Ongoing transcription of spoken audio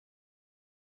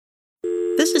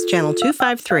This is Channel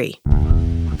 253.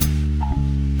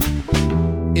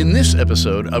 In this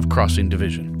episode of Crossing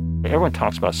Division. Everyone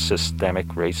talks about systemic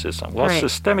racism. Well, Right.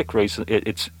 Systemic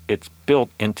racism, it's built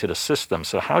into the system.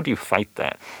 So how do you fight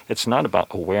that? It's not about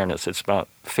awareness. It's about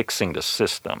fixing the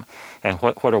system. And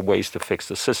what are ways to fix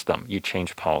the system? You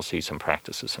change policies and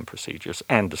practices and procedures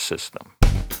and the system.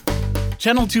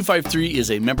 Channel 253 is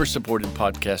a member-supported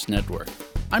podcast network.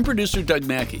 I'm producer Doug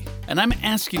Mackey, and I'm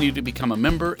asking you to become a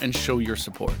member and show your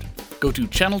support. Go to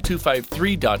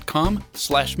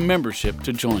channel253.com/membership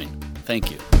to join.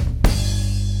 Thank you.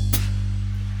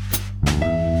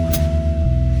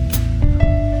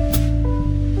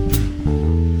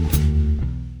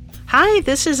 Hi,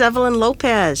 this is Evelyn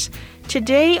Lopez.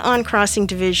 Today on Crossing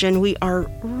Division, we are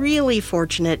really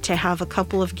fortunate to have a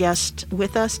couple of guests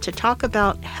with us to talk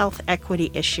about health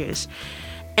equity issues.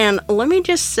 And let me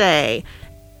just say,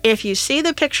 if you see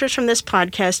the pictures from this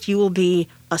podcast, you will be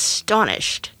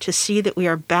astonished to see that we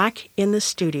are back in the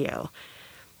studio.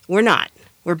 We're not.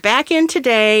 We're back in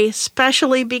today,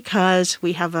 especially because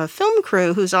we have a film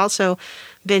crew who's also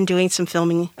been doing some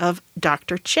filming of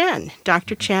Dr. Chen.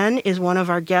 Dr. Chen is one of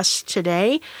our guests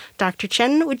today. Dr.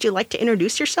 Chen, would you like to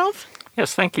introduce yourself?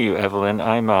 Yes, thank you, Evelyn.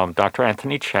 I'm Dr.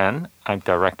 Anthony Chen. I'm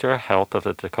Director of Health of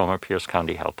the Tacoma-Pierce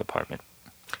County Health Department.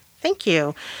 Thank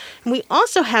you. And we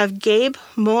also have Gabe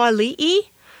Moali'i.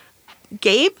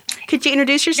 Gabe, could you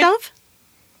introduce yourself?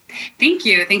 Thank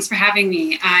you. Thanks for having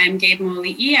me. I'm Gabe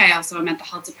Moali'i. I also am at the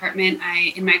Health Department.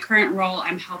 In my current role,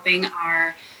 I'm helping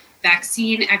our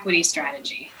vaccine equity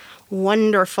strategy.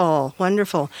 Wonderful,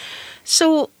 wonderful.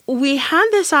 So we had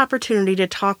this opportunity to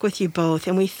talk with you both,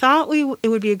 and we thought it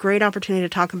would be a great opportunity to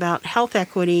talk about health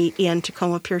equity in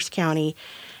Tacoma-Pierce County.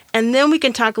 And then we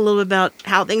can talk a little bit about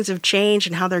how things have changed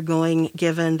and how they're going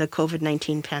given the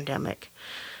COVID-19 pandemic.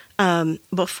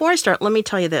 Before I start, let me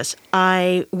tell you this.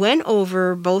 I went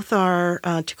over both our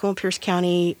Tacoma-Pierce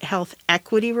County Health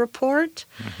Equity Report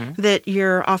that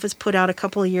your office put out a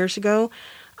couple of years ago,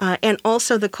 and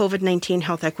also the COVID-19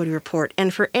 Health Equity Report.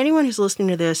 And for anyone who's listening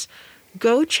to this,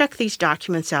 go check these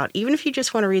documents out. Even if you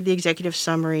just want to read the executive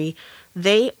summary,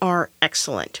 they are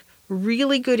excellent.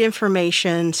 Really good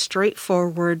information,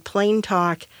 straightforward, plain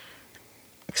talk,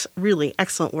 really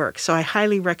excellent work. So I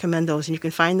highly recommend those, and you can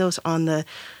find those on the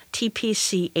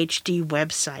TPCHD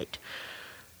website.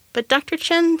 But Dr.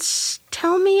 Chen,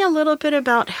 tell me a little bit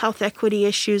about health equity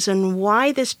issues and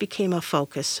why this became a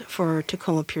focus for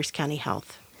Tacoma-Pierce County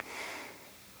Health.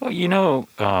 Well,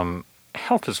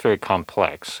 health is very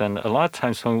complex, and a lot of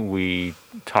times when we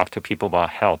talk to people about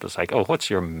health, it's like, oh, what's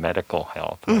your medical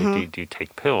health? Right? Do you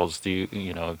take pills? Do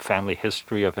you family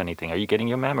history of anything? Are you getting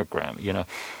your mammogram?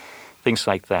 Things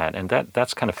like that. And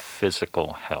that's kind of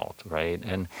physical health, right?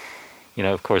 And,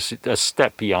 of course, a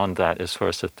step beyond that is for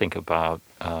us to think about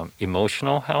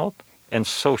emotional health and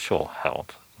social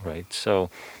health, right? So,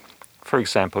 for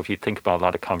example, if you think about a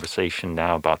lot of conversation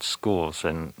now about schools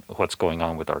and what's going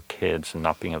on with our kids and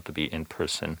not being able to be in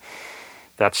person,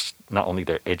 that's not only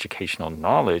their educational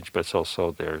knowledge, but it's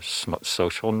also their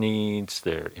social needs,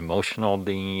 their emotional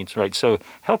needs, right? So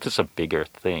health is a bigger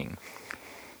thing.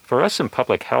 For us in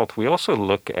public health, we also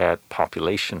look at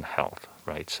population health,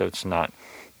 right? So it's not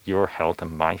your health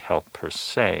and my health per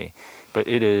se, but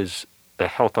it is the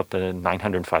health of the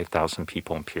 905,000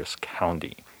 people in Pierce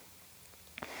County.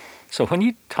 So when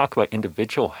you talk about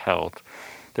individual health,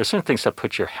 there's certain things that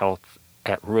put your health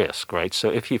at risk, right? So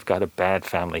if you've got a bad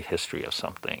family history of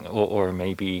something, or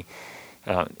maybe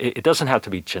it doesn't have to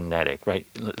be genetic, right?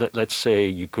 Let's say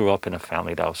you grew up in a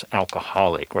family that was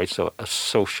alcoholic, right? So a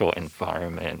social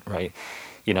environment, right?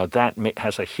 That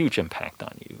has a huge impact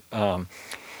on you.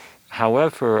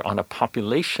 However, on a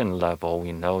population level,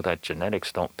 we know that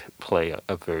genetics don't play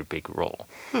a very big role.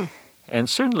 And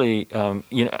certainly,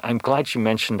 I'm glad you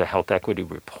mentioned the Health Equity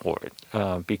Report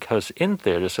because in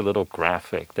there's a little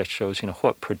graphic that shows,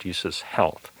 what produces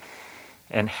health.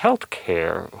 And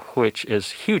healthcare, which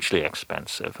is hugely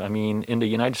expensive. I mean, in the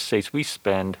United States, we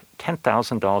spend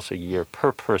 $10,000 a year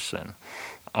per person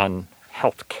on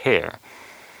health care,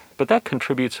 but that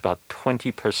contributes about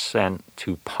 20%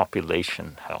 to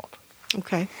population health.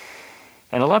 Okay.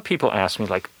 And a lot of people ask me,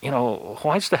 like,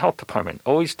 why is the health department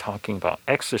always talking about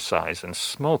exercise and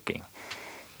smoking?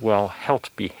 Well, health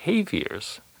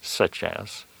behaviors such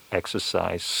as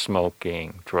exercise,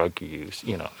 smoking, drug use,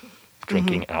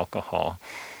 drinking alcohol,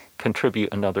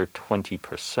 contribute another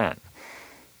 20%.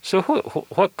 So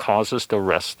what causes the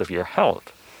rest of your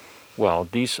health? Well,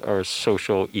 these are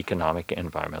social, economic, and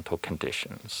environmental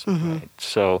conditions. Right?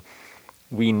 So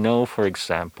we know, for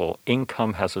example,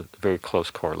 income has a very close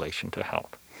correlation to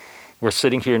health. We're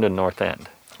sitting here in the North End.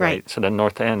 Right. So the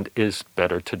North End is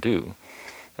better to do.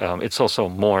 It's also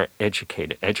more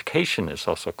educated. Education is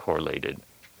also correlated,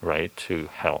 right, to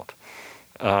health.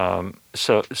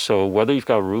 So whether you've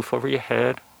got a roof over your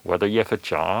head, whether you have a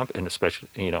job, and especially,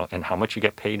 and how much you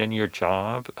get paid in your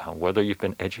job, whether you've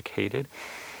been educated,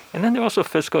 and then there are also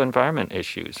physical environment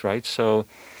issues, right? So,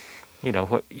 in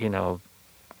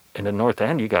the North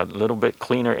End, you got a little bit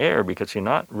cleaner air because you're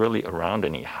not really around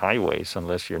any highways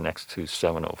unless you're next to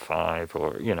 705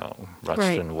 or,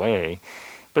 Ruston Way.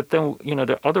 But then,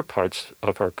 there are other parts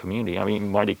of our community. I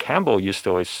mean, Marty Campbell used to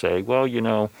always say,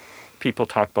 well, people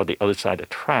talk about the other side of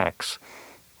tracks.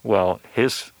 Well,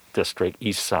 his district,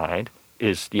 East Side,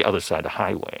 is the other side of the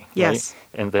highway. Yes.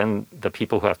 Right? And then the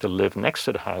people who have to live next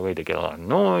to the highway, they get a lot of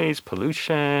noise,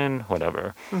 pollution,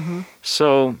 whatever. Mm-hmm.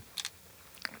 So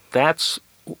that's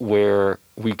where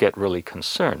we get really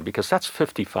concerned because that's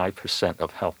 55%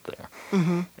 of health there.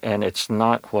 Mm-hmm. And it's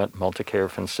not what Multicare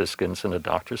Franciscans and the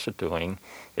doctors are doing.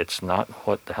 It's not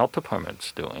what the health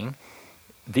department's doing.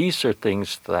 These are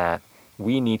things that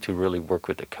we need to really work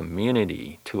with the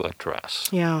community to address.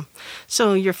 Yeah.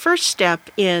 So your first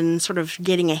step in sort of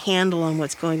getting a handle on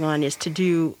what's going on is to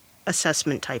do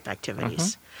assessment type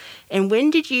activities. And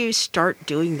when did you start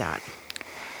doing that?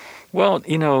 Well,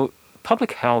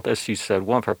 public health, as you said,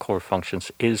 one of our core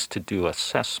functions is to do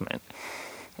assessment.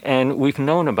 And we've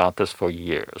known about this for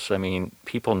years. I mean,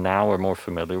 people now are more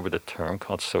familiar with a term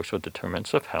called social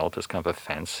determinants of health. It's kind of a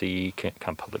fancy kind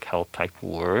of public health type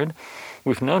word.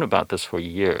 We've known about this for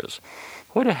years.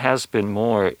 What it has been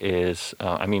more is,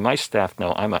 my staff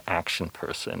know I'm an action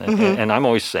person. And I'm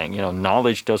always saying,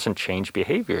 knowledge doesn't change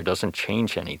behavior. It doesn't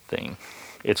change anything.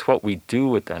 It's what we do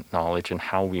with that knowledge and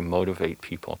how we motivate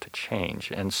people to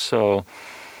change. And so,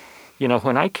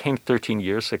 when I came 13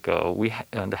 years ago,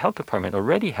 the health department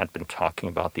already had been talking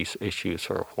about these issues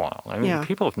for a while. I mean,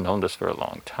 people have known this for a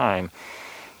long time.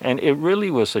 And it really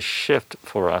was a shift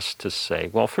for us to say,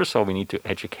 well, first of all, we need to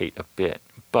educate a bit.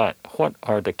 But what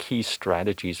are the key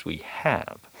strategies we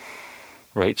have,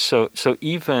 right? So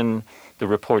even the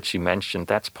reports you mentioned,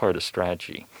 that's part of the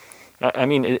strategy. I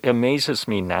mean, it amazes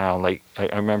me now. Like,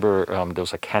 I remember there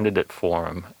was a candidate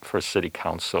forum for city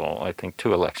council, I think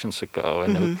 2 elections ago.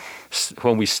 And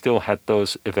when we still had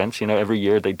those events, every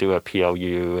year they do a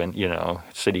PLU and,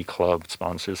 City Club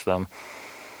sponsors them.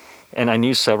 And I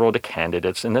knew several of the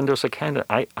candidates. And then there was a candidate,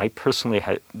 I personally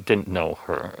didn't know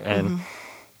her. And,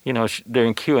 they're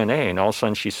in Q&A, and all of a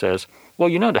sudden she says, well,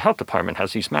 the health department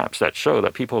has these maps that show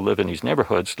that people who live in these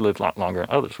neighborhoods live a lot longer than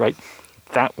others, right?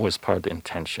 That was part of the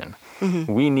intention.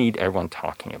 We need everyone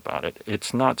talking about it.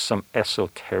 It's not some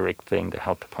esoteric thing the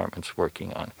health department's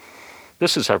working on.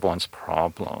 This is everyone's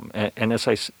problem. And as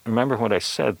I remember what I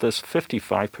said, this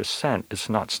 55% is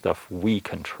not stuff we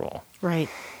control. Right.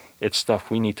 It's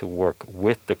stuff we need to work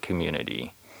with the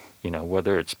community,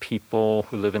 whether it's people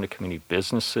who live in the community,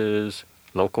 businesses,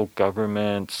 local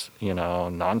governments,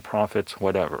 nonprofits,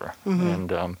 whatever.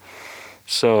 And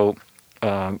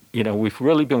we've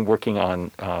really been working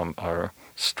on our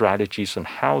strategies on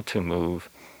how to move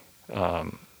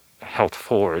health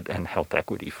forward and health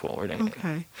equity forward.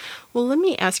 Okay. Well, let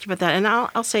me ask you about that. And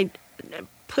I'll say,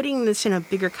 putting this in a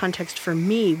bigger context for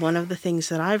me, one of the things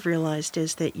that I've realized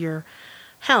is that your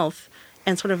health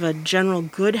and sort of a general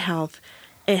good health,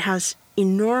 it has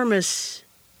enormous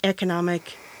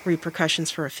economic repercussions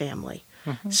for a family.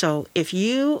 So if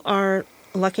you are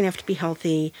lucky enough to be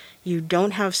healthy, you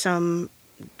don't have some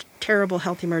terrible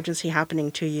health emergency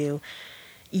happening to you,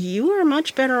 you are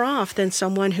much better off than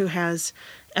someone who has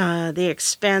the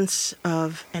expense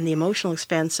of and the emotional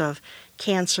expense of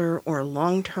cancer or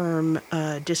long-term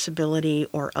disability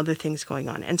or other things going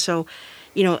on. And so,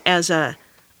 as a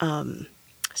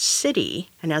city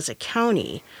and as a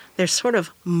county, there's sort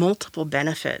of multiple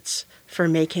benefits for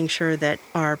making sure that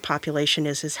our population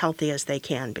is as healthy as they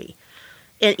can be.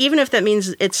 And even if that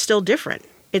means it's still different,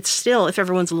 it's still, if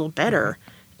everyone's a little better,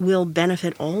 will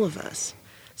benefit all of us.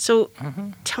 So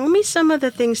tell me some of the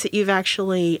things that you've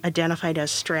actually identified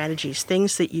as strategies,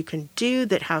 things that you can do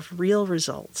that have real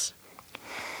results.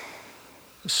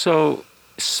 So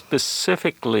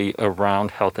specifically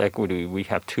around health equity, we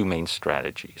have 2 main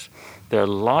strategies. There are a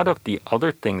lot of the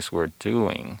other things we're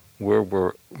doing where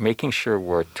we're making sure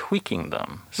we're tweaking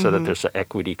them so that there's an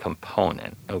equity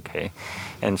component, okay?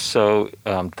 And so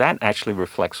that actually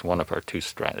reflects one of our 2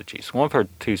 strategies. One of our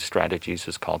 2 strategies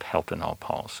is called Health in All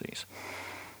Policies.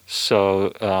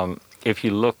 So if you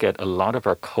look at a lot of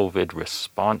our COVID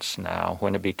response now,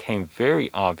 when it became very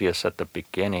obvious at the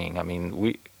beginning,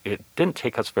 it didn't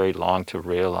take us very long to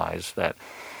realize that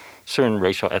certain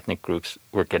racial ethnic groups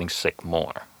were getting sick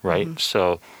more, right?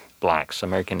 So Blacks,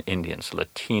 American Indians,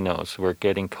 Latinos were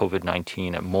getting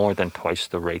COVID-19 at more than twice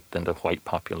the rate than the white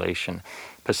population.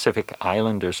 Pacific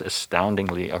Islanders,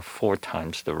 astoundingly, are 4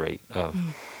 times the rate of.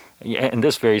 And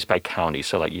this varies by county.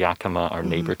 So like Yakima, our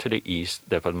neighbor to the east,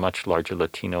 they have a much larger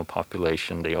Latino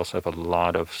population. They also have a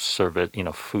lot of service,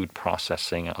 food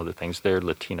processing and other things. Their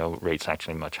Latino rate's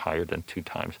actually much higher than 2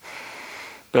 times.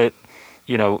 But,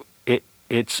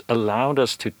 it's allowed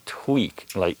us to tweak,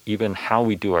 like even how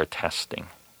we do our testing,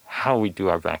 how we do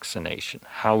our vaccination,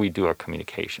 how we do our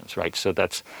communications, right? So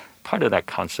that's part of that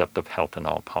concept of health in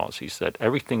all policies, that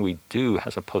everything we do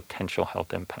has a potential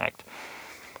health impact.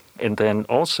 And then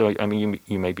also, I mean,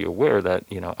 you may be aware that,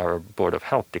 our Board of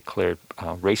Health declared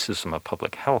racism a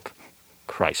public health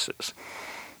crisis.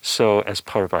 So as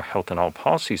part of our health in all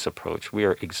policies approach, we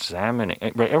are examining,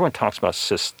 right, everyone talks about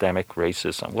systemic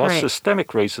racism. Well, systemic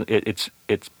racism,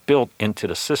 it's built into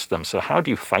the system. So how do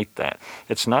you fight that?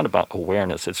 It's not about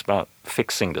awareness. It's about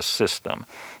fixing the system.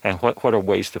 And what are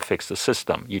ways to fix the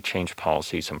system? You change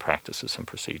policies and practices and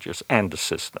procedures and the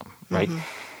system, right?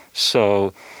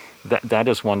 So that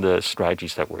is one of the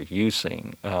strategies that we're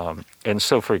using. And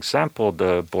so, for example,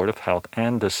 the Board of Health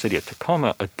and the City of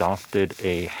Tacoma adopted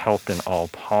a health in all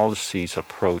policies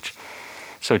approach.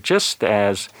 So just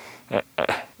as, kind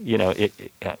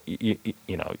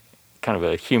of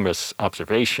a humorous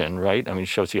observation, right? I mean, it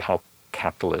shows you how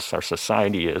capitalist our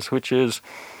society is, which is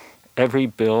every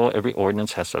bill, every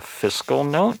ordinance has a fiscal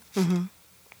note.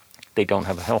 They don't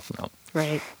have a health note.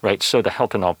 Right. So the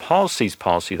health in all policies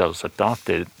policy that was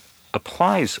adopted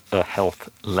applies a health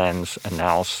lens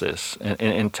analysis.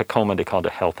 In Tacoma, they call it a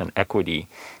health and equity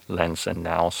lens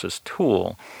analysis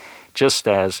tool, just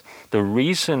as the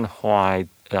reason why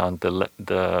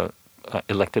the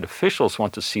elected officials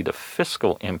want to see the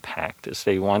fiscal impact is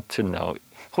they want to know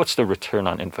what's the return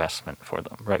on investment for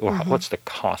them, right? Or what's the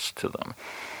cost to them?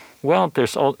 Well,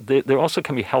 there also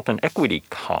can be health and equity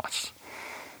costs,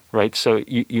 right? So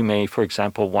you may, for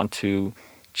example, want to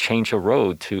change a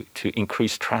road to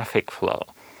increase traffic flow.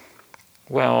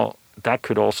 Well, that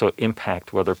could also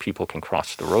impact whether people can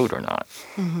cross the road or not,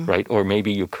 right? Or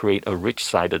maybe you create a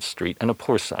rich-sided street and a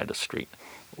poor-sided street.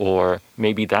 Or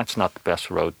maybe that's not the best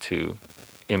road to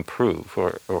improve.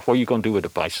 Or what are you going to do with the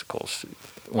bicycles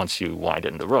once you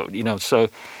widen the road? So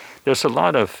there's a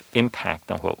lot of impact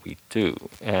on what we do.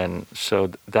 And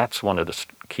so that's one of the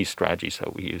key strategies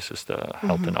that we use is the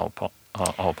health in all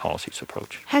policies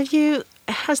approach.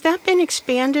 Has that been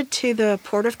expanded to the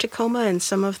Port of Tacoma and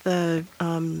some of the,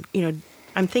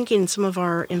 I'm thinking some of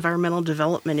our environmental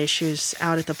development issues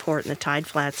out at the port and the tide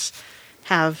flats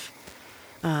have,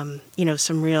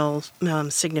 some real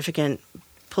significant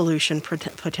pollution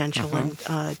potential. And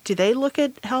do they look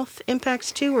at health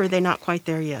impacts too, or are they not quite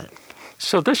there yet?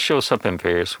 So this shows up in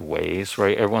various ways,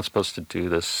 right? Everyone's supposed to do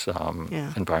this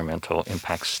environmental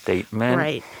impact statement.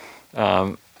 Right.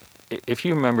 If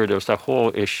you remember, there was that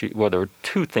whole issue, well, there were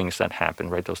 2 things that happened,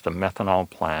 right? There was the methanol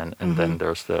plant, and then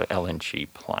there's the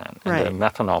LNG plant. And the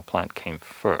methanol plant came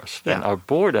first. Yeah. And our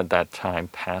board at that time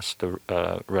passed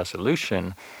a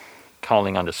resolution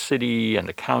calling on the city and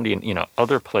the county and,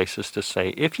 other places to say,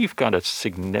 if you've got a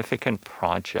significant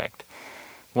project,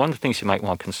 one of the things you might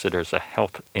want to consider is a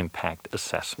health impact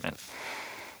assessment.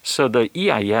 So the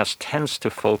EIS tends to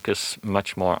focus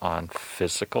much more on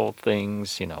physical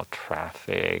things,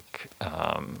 traffic,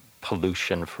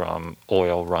 pollution from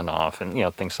oil runoff, and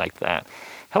things like that.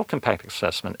 Health impact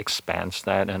assessment expands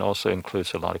that and also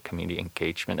includes a lot of community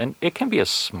engagement. And it can be a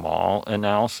small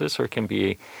analysis, or it can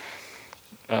be.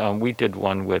 We did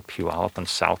one with Puyallup and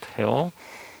South Hill,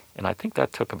 and I think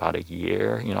that took about a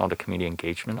year. The community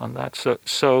engagement on that.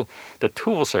 So the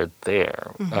tools are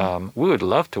there. We would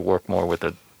love to work more with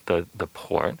the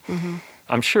port.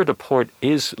 I'm sure the port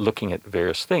is looking at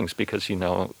various things because,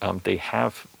 they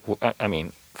have,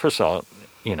 first of all,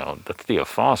 the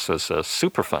Theophos is a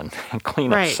Superfund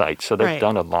cleanup site, so they've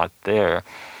done a lot there.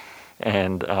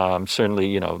 And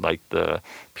certainly, like the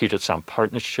Puget Sound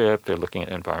Partnership, they're looking at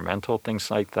environmental things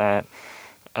like that.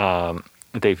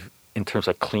 In terms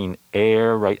of clean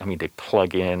air, right? I mean, they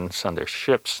plug in on their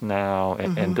ships now.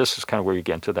 And this is kind of where you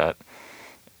get into that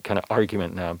kind of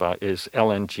argument now about, is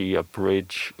LNG a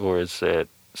bridge or is it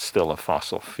still a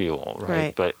fossil fuel,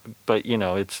 right? But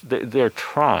they're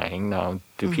trying. Now,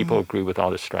 do people agree with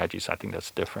all the strategies? I think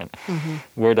that's different.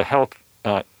 Where the health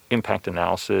impact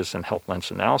analysis and health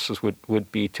lens analysis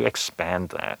would be to expand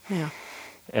that. Yeah.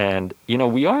 And,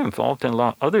 we are involved in a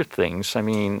lot of other things. I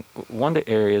mean, one of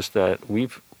the areas that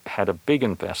we've had a big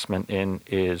investment in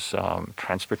is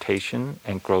transportation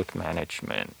and growth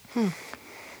management.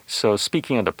 So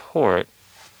speaking of the port,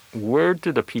 where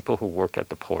do the people who work at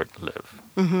the port live?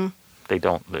 Mm-hmm. They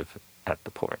don't live at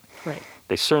the port. Right.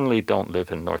 They certainly don't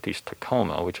live in Northeast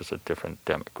Tacoma, which is a different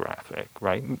demographic,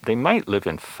 right? They might live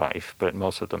in Fife, but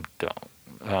most of them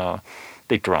don't.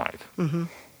 They drive. Mm-hmm.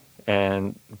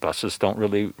 And buses don't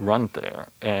really run there.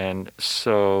 And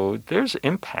so there's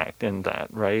impact in that,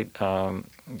 right?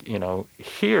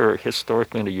 Here,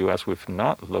 historically in the U.S., we've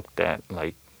not looked at,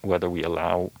 like, whether we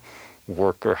allow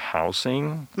worker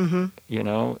housing,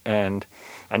 Mm-hmm. and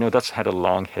I know that's had a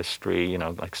long history,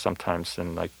 like sometimes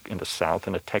in the South,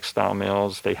 in the textile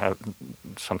mills,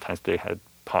 sometimes they had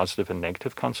positive and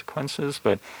negative consequences,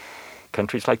 but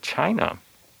countries like China,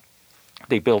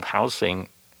 they build housing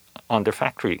on their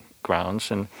factory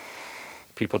grounds, and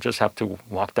people just have to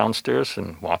walk downstairs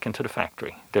and walk into the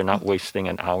factory. They're not wasting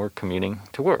an hour commuting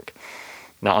to work.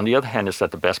 Now, on the other hand, is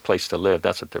that the best place to live?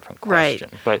 That's a different question.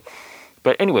 Right.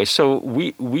 But anyway, so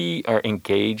we are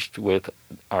engaged with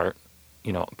our,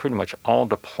 pretty much all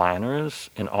the planners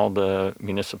in all the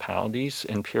municipalities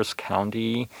in Pierce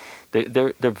County.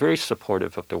 They're very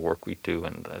supportive of the work we do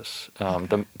in this.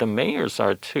 The mayors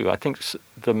are too. I think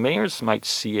the mayors might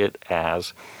see it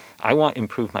as, I want to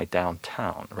improve my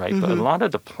downtown, right? Mm-hmm. But a lot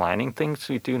of the planning things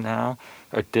we do now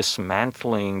are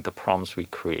dismantling the problems we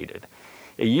created.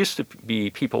 It used to be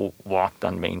people walked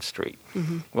on Main Street.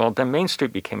 Mm-hmm. Well, then Main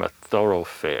Street became a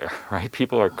thoroughfare, right?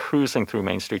 People are cruising through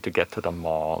Main Street to get to the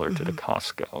mall or to the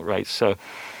Costco, right? So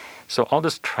all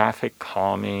this traffic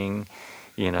calming,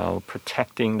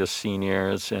 protecting the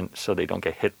seniors and so they don't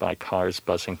get hit by cars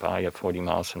buzzing by at 40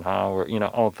 miles an hour,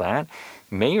 all that.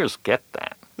 Mayors get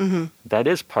that. Mm-hmm. That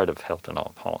is part of health and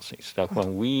all policies. That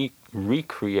when we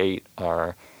recreate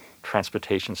our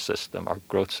transportation system, our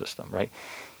growth system, right?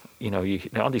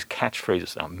 All these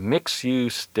catchphrases now,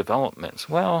 mixed-use developments.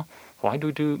 Well, why do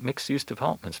we do mixed-use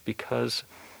developments? Because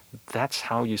that's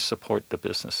how you support the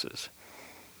businesses,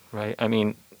 right? I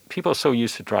mean, people are so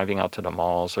used to driving out to the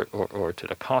malls or to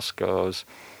the Costcos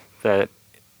that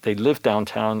they live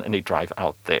downtown and they drive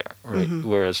out there, right? Mm-hmm.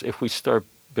 Whereas if we start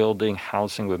building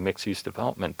housing with mixed-use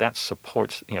development, that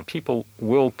supports, people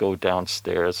will go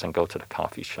downstairs and go to the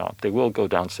coffee shop. They will go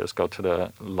downstairs, go to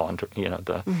the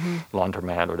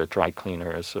laundromat or the dry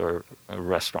cleaners or a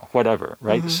restaurant, whatever,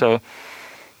 right? Mm-hmm. So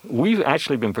we've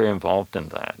actually been very involved in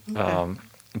that Okay.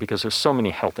 because there's so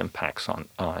many health impacts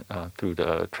through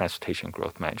the transportation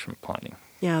growth management planning.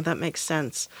 Yeah, that makes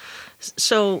sense.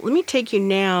 So let me take you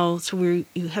now. So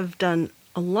you have done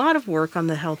a lot of work on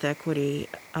the health equity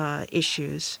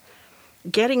issues,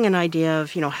 getting an idea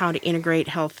of, how to integrate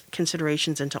health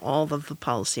considerations into all of the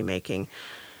policy making.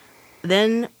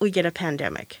 Then we get a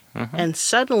pandemic. Mm-hmm. And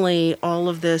suddenly all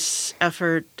of this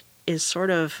effort is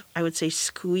sort of, I would say,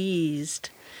 squeezed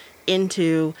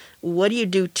into what do you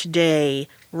do today,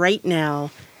 right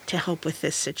now, to help with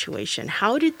this situation?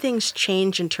 How did things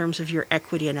change in terms of your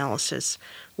equity analysis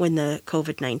when the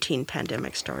COVID-19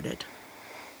 pandemic started?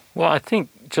 Well, I think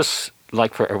just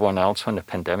like for everyone else, when the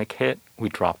pandemic hit, we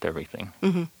dropped everything,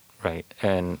 Mm-hmm. right?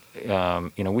 And,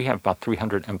 we have about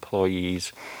 300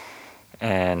 employees,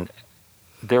 and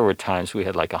there were times we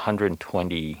had like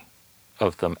 120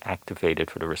 of them activated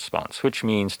for the response, which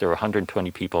means there were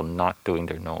 120 people not doing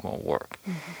their normal work.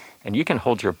 Mm-hmm. And you can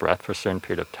hold your breath for a certain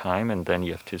period of time, and then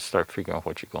you have to start figuring out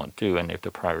what you're going to do, and you have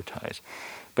to prioritize.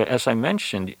 But as I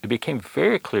mentioned, it became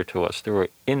very clear to us there were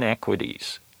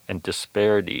inequities and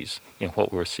disparities in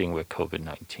what we're seeing with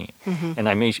COVID-19. Mm-hmm. And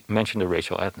I mentioned the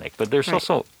racial ethnic, but there's Right.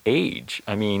 also age.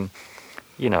 I mean,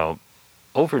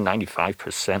 over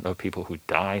 95% of people who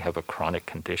die have a chronic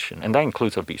condition, and that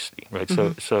includes obesity, right?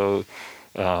 Mm-hmm.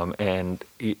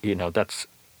 That's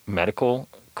medical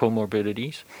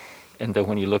comorbidities. And then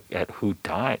when you look at who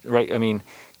died, right? I mean,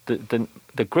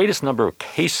 the greatest number of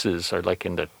cases are like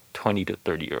in the 20 to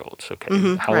 30-year-olds, okay?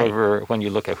 Mm-hmm, However, when you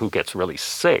look at who gets really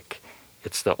sick,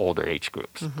 it's the older age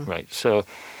groups, Mm-hmm. right? So,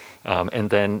 and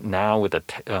then now with the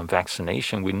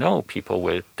vaccination, we know people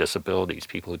with disabilities,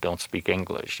 people who don't speak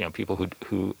English, people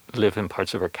who live in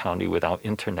parts of our county without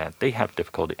internet, they have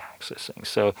difficulty accessing.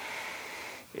 So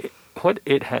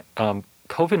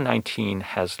COVID-19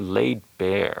 has laid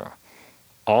bare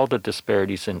all the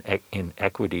disparities in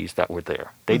inequities that were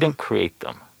there. They Mm-hmm. didn't create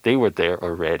them. They were there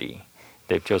already.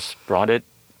 They've just brought it,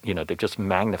 they've just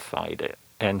magnified it.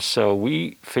 And so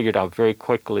we figured out very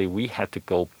quickly we had to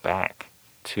go back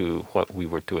to what we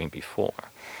were doing before.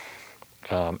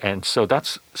 And so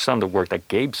that's some of the work that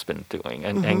Gabe's been doing.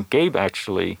 And, Mm-hmm. and Gabe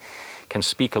actually can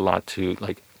speak a lot to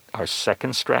like our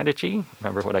second strategy.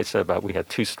 Remember what I said about we had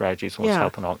two strategies, one's Yeah.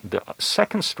 health and all. The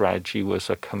second strategy was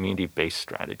a community-based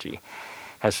strategy.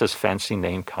 Has this fancy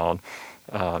name called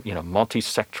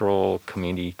multi-sectoral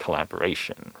community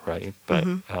collaboration, right? But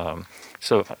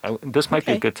so this might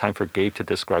be a good time for Gabe to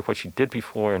describe what she did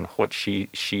before and what she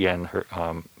and her,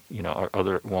 one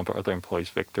of our other employees,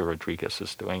 Victor Rodriguez,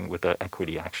 is doing with the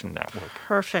Equity Action Network.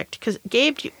 Perfect. Because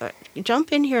Gabe,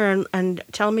 jump in here and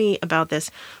tell me about this.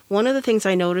 One of the things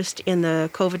I noticed in the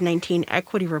COVID-19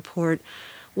 equity report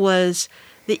was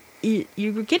that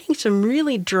you were getting some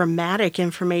really dramatic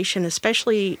information,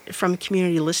 especially from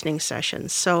community listening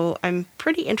sessions. So I'm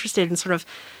pretty interested in sort of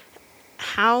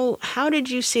how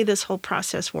did you see this whole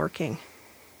process working?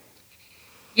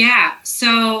 Yeah.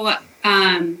 So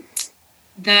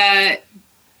the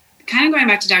kind of going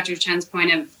back to Dr. Chen's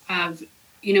point of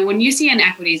when you see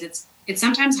inequities, it's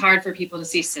sometimes hard for people to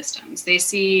see systems. They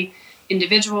see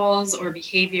individuals or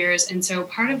behaviors. And so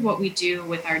part of what we do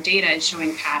with our data is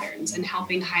showing patterns and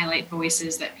helping highlight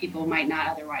voices that people might not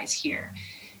otherwise hear.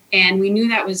 And we knew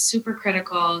that was super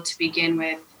critical to begin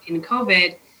with in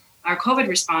COVID, our COVID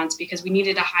response, because we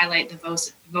needed to highlight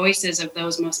the voices of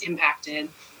those most impacted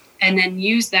and then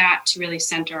use that to really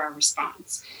center our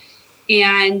response.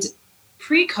 And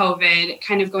pre-COVID,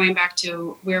 kind of going back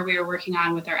to where we were working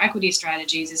on with our equity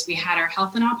strategies, is we had our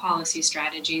health and all policy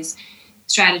strategy,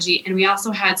 and we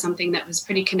also had something that was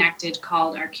pretty connected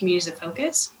called our Communities of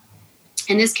Focus.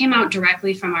 And this came out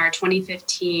directly from our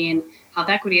 2015 health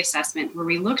equity assessment, where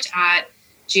we looked at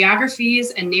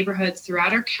geographies and neighborhoods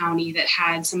throughout our county that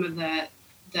had some of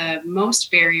the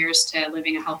most barriers to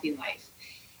living a healthy life.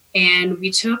 And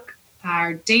we took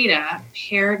our data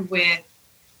paired with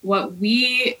what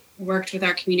we worked with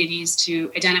our communities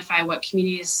to identify what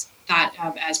communities thought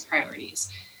of as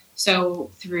priorities. So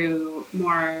through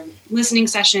more listening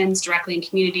sessions directly in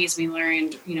communities, we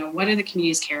learned, what do the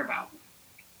communities care about?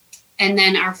 And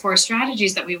then our 4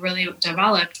 strategies that we really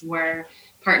developed were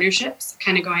partnerships,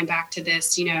 kind of going back to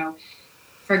this,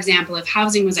 for example, if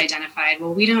housing was identified,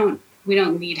 well, we don't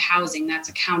need housing. That's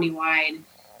a countywide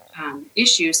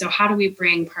issue. So how do we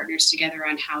bring partners together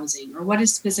on housing? Or what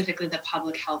is specifically the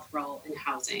public health role in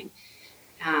housing?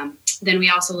 Then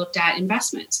we also looked at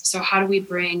investments. So how do we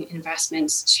bring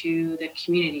investments to the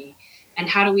community? And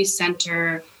how do we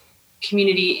center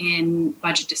community in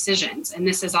budget decisions? And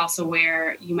this is also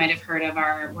where you might have heard of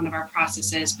one of our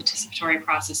processes, participatory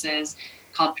processes,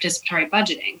 called participatory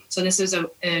budgeting. So this is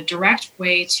a direct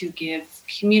way to give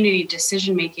community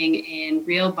decision-making in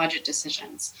real budget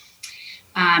decisions.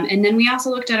 And then we also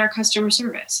looked at our customer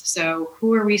service. So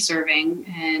who are we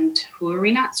serving and who are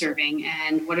we not serving?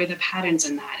 And what are the patterns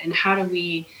in that? And how do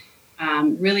we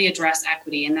really address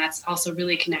equity? And that's also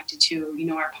really connected to,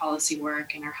 our policy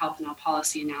work and our health and all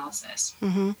policy analysis.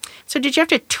 Mm-hmm. So did you have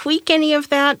to tweak any of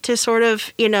that to sort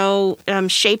of,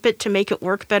 shape it to make it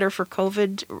work better for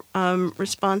COVID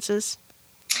responses?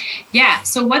 Yeah.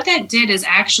 So what that did is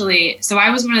so I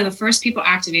was one of the first people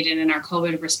activated in our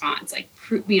COVID response,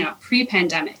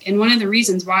 pre-pandemic. And one of the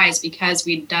reasons why is because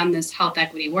we'd done this health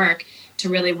equity work to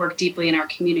really work deeply in our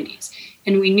communities.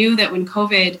 And we knew that when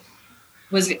COVID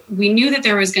we knew that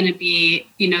there was going to be,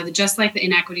 just like the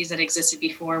inequities that existed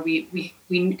before, we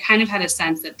kind of had a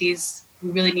sense that we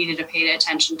really needed to pay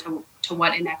attention to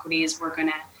what inequities were going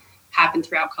to happen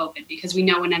throughout COVID, because we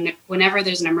know whenever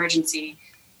there's an emergency,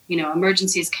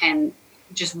 emergencies can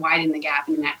just widen the gap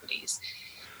in inequities.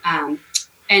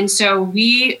 And so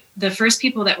the first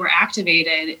people that were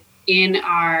activated in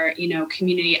our,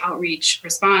 community outreach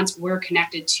response were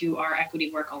connected to our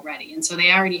equity work already. And so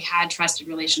they already had trusted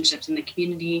relationships in the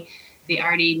community. They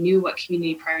already knew what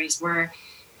community priorities were.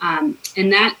 And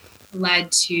that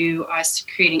led to us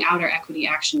creating out our Equity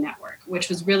Action Network, which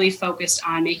was really focused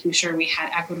on making sure we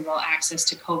had equitable access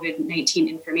to COVID-19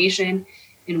 information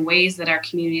in ways that our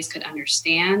communities could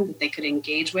understand, that they could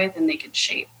engage with, and they could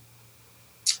shape.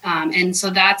 And so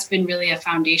that's been really a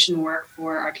foundation work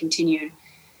for our continued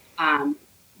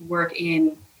work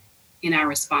in our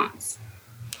response.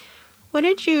 What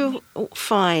did you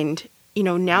find,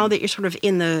 now that you're sort of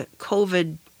in the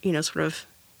COVID,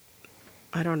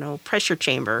 pressure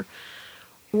chamber,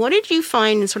 what did you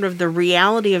find in sort of the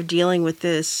reality of dealing with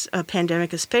this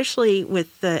pandemic, especially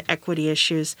with the equity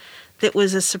issues, that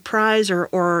was a surprise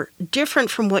or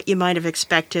different from what you might have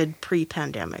expected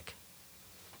pre-pandemic?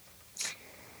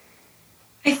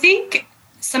 I think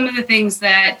some of the things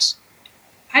that,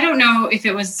 I don't know if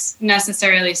it was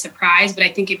necessarily a surprise, but I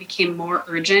think it became more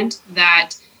urgent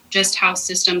that just how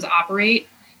systems operate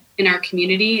in our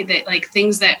community, that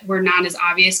things that were not as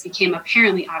obvious became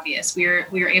apparently obvious. We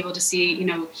were able to see,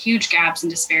 huge gaps and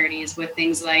disparities with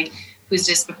things like who's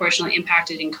disproportionately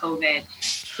impacted in COVID,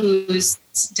 who's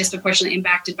disproportionately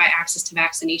impacted by access to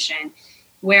vaccination.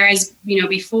 Whereas,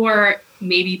 before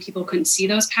maybe people couldn't see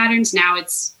those patterns, now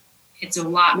it's a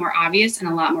lot more obvious and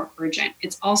a lot more urgent.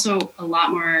 It's also a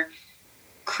lot more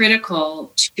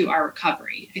critical to our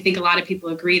recovery. I think a lot of people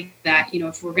agree that,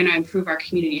 if we're going to improve our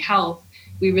community health,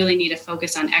 we really need to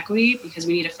focus on equity, because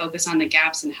we need to focus on the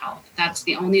gaps in health. That's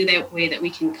the only way that we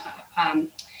can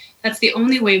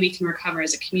recover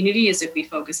as a community, is if we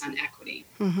focus on equity.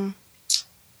 Mm-hmm.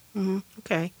 Mm-hmm.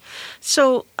 Okay.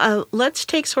 So let's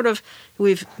take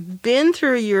we've been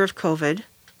through a year of COVID.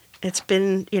 It's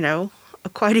been,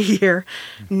 quite a year.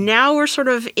 Mm-hmm. Now we're sort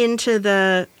of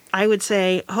into I would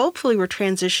say, hopefully we're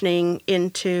transitioning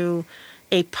into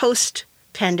a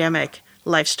post-pandemic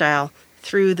lifestyle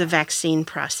through the vaccine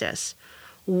process.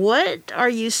 What are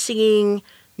you seeing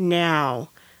now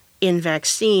in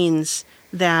vaccines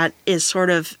that is sort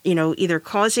of, either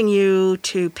causing you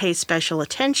to pay special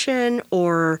attention,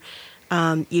 or,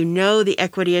 the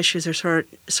equity issues are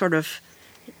sort of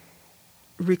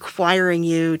requiring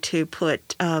you to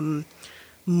put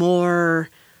more,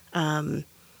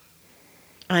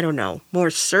 more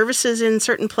services in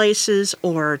certain places,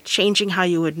 or changing how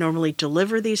you would normally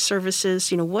deliver these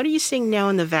services? What are you seeing now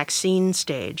in the vaccine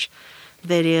stage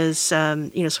that is,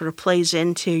 sort of plays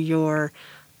into your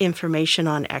information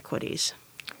on equities?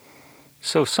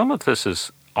 So some of this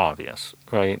is obvious,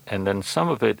 right? And then some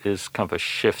of it is kind of a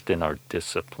shift in our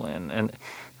discipline. And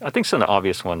I think some of the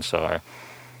obvious ones are,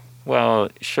 well,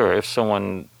 sure, if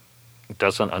someone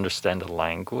doesn't understand the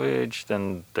language,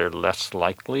 then they're less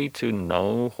likely to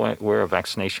know where a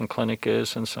vaccination clinic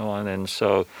is and so on. And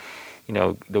so,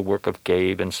 the work of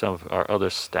Gabe and some of our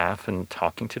other staff in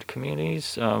talking to the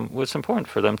communities was important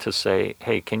for them to say,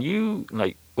 hey, can you,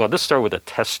 let's start with the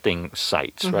testing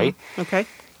sites, mm-hmm. right? Okay.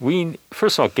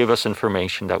 First of all, give us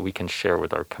information that we can share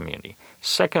with our community.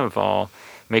 Second of all,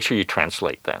 make sure you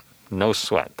translate that. No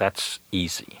sweat. That's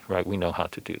easy, right? We know how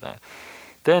to do that.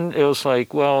 Then it was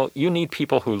like, well, you need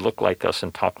people who look like us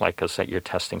and talk like us at your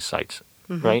testing sites,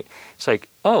 mm-hmm. right? It's like,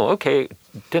 oh, okay,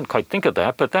 didn't quite think of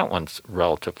that, but that one's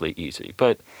relatively easy.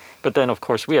 But then, of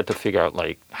course, we had to figure out,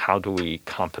 how do we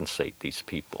compensate these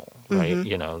people, right?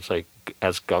 Mm-hmm. It's like,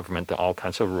 as government, there are all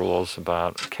kinds of rules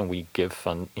about, can we give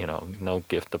no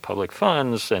gift of public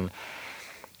funds, and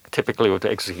typically we have to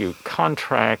execute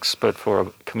contracts, but for a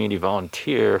community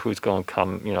volunteer who's going to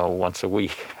come, once a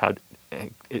week,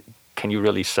 can you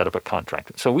really set up a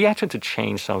contract? So we actually had to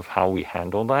change some of how we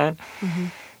handle that.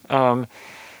 Mm-hmm.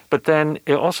 But then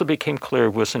it also became clear it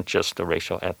wasn't just the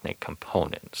racial ethnic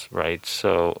components, right?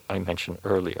 So I mentioned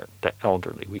earlier, the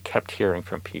elderly. We kept hearing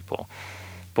from people,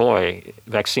 boy,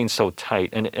 vaccine's so tight.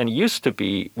 And it used to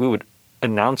be, we would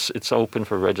announce it's open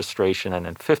for registration, and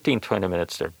in 15, 20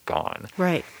 minutes, they're gone.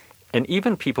 Right. And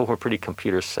even people who are pretty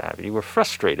computer savvy were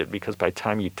frustrated, because by the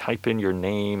time you type in your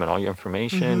name and all your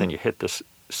information, mm-hmm. and you hit this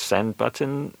send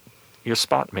button, your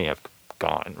spot may have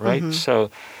gone, right? Mm-hmm.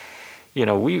 So,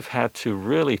 we've had to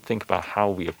really think about how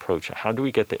we approach it. How do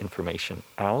we get the information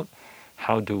out?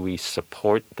 How do we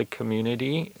support the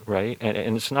community, right?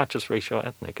 And it's not just racial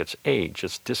ethnic, it's age,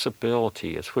 it's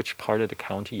disability, it's which part of the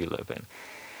county you live in.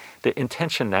 The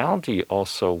intentionality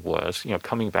also was,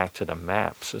 coming back to the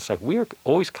maps, it's like we're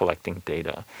always collecting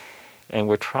data. And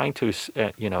we're trying to,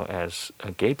 as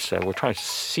Gabe said, we're trying to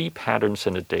see patterns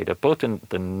in the data, both in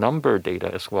the number data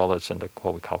as well as in the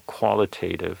what we call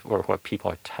qualitative, or what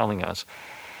people are telling us.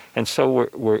 And so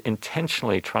we're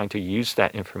intentionally trying to use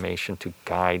that information to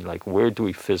guide, where do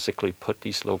we physically put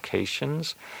these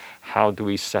locations? How do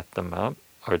we set them up?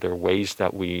 Are there ways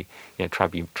that we try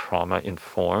to be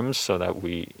trauma-informed so that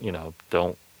we,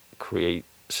 don't create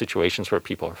situations where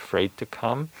people are afraid to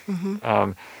come?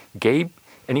 Mm-hmm. Gabe,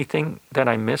 anything that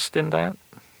I missed in that?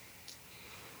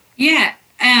 Yeah,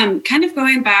 kind of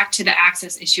going back to the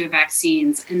access issue of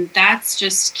vaccines, and that's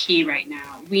just key right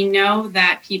now. We know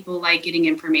that people like getting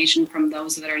information from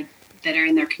those that are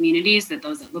in their communities, that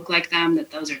those that look like them, that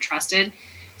those are trusted.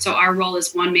 So our role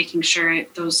is, one, making sure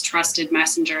those trusted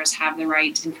messengers have the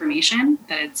right information,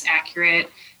 that it's accurate,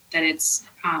 that it's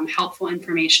helpful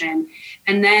information,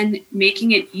 and then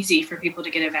making it easy for people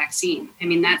to get a vaccine. I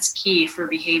mean, that's key for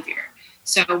behavior.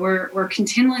 So we're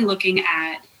continually looking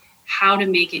at how to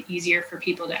make it easier for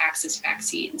people to access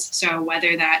vaccines. So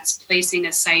whether that's placing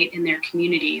a site in their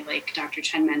community, like Dr.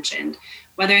 Chen mentioned,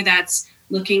 whether that's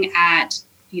looking at,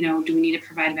 do we need to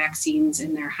provide vaccines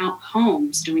in their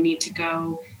homes? Do we need to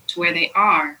go to where they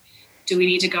are? Do we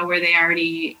need to go where they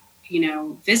already,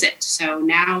 visit? So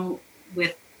now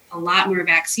with a lot more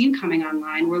vaccine coming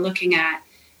online, we're looking at,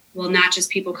 well, not just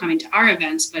people coming to our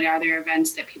events, but are there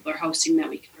events that people are hosting that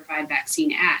we can provide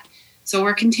vaccine at? So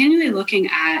we're continually looking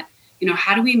at,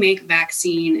 how do we make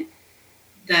vaccine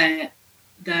the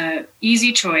the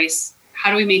easy choice?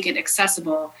 How do we make it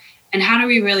accessible? And how do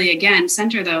we really, again,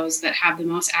 center those that have the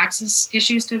most access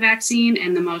issues to vaccine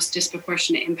and the most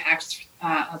disproportionate impacts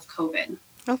of COVID?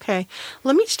 Okay.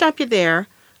 Let me stop you there.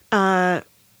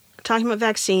 Talking about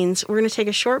vaccines, we're going to take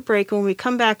a short break. When we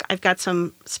come back, I've got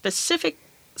some specific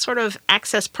sort of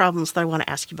access problems that I want to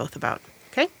ask you both about.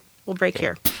 Okay? We'll break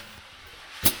here.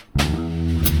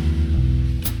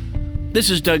 This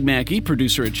is Doug Mackey,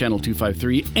 producer at Channel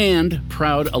 253 and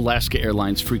proud Alaska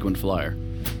Airlines frequent flyer.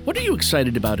 What are you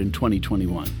excited about in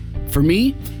 2021? For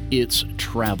me, it's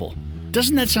travel.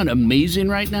 Doesn't that sound amazing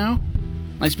right now?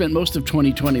 I spent most of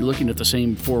 2020 looking at the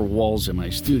same four walls in my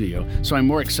studio, so I'm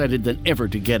more excited than ever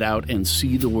to get out and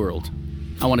see the world.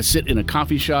 I want to sit in a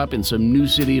coffee shop in some new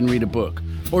city and read a book,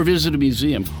 or visit a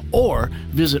museum, or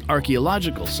visit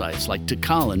archaeological sites like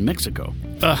Tikal in Mexico.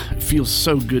 It feels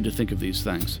so good to think of these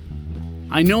things.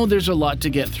 I know there's a lot to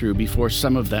get through before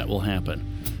some of that will happen.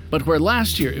 But where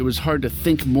last year it was hard to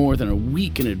think more than a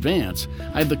week in advance,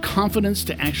 I have the confidence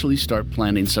to actually start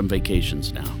planning some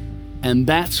vacations now. And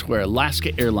that's where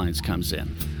Alaska Airlines comes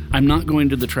in. I'm not going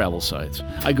to the travel sites.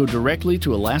 I go directly to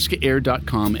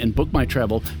alaskaair.com and book my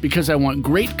travel because I want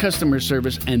great customer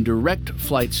service and direct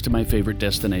flights to my favorite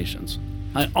destinations.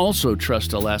 I also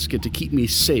trust Alaska to keep me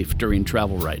safe during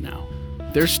travel right now.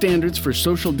 Their standards for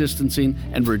social distancing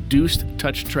and reduced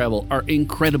touch travel are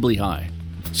incredibly high.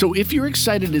 So if you're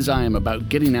excited as I am about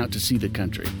getting out to see the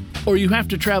country, or you have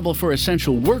to travel for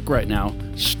essential work right now,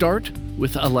 start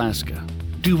with Alaska.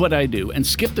 Do what I do and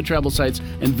skip the travel sites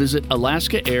and visit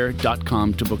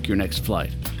alaskaair.com to book your next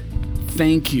flight.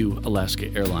 Thank you,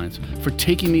 Alaska Airlines, for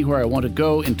taking me where I want to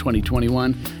go in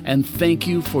 2021, and thank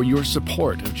you for your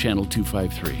support of Channel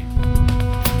 253.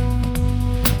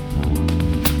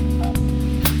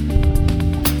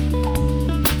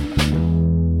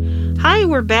 Hi,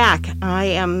 we're back. I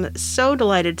am so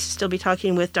delighted to still be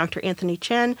talking with Dr. Anthony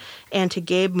Chen and to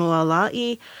Gabe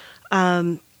Moala'i.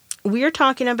 We are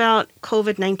talking about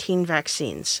COVID-19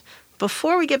 vaccines.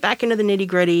 Before we get back into the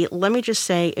nitty-gritty, let me just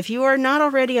say, if you are not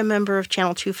already a member of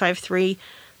Channel 253,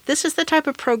 this is the type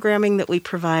of programming that we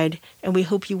provide, and we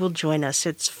hope you will join us.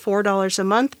 It's $4 a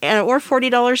month or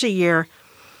 $40 a year,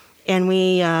 and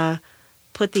we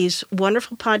put these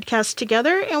wonderful podcasts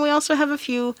together, and we also have a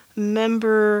few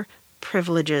member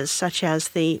privileges, such as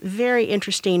the very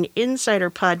interesting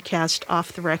Insider podcast,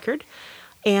 Off the Record,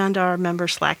 and our member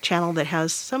Slack channel that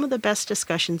has some of the best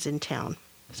discussions in town.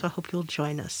 So I hope you'll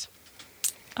join us.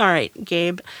 All right,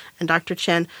 Gabe and Dr.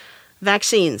 Chen,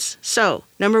 vaccines. So,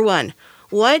 number one,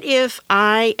 what if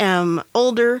I am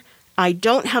older, I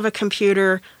don't have a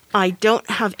computer, I don't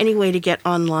have any way to get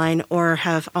online or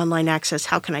have online access?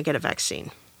 How can I get a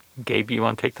vaccine? Gabe, you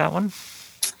want to take that one?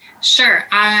 Sure,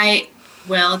 I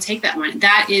will take that one.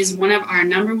 That is one of our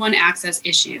number one access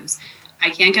issues. I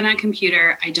can't get on a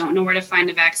computer. I don't know where to find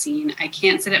a vaccine. I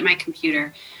can't sit at my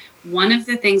computer. One of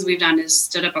the things we've done is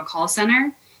stood up a call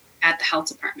center at the health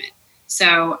department.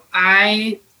 So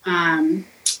I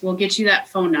will get you that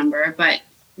phone number, but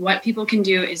what people can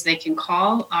do is they can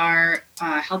call our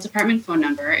health department phone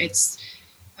number. It's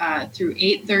through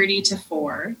 8:30 to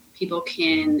 4. People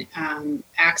can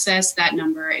access that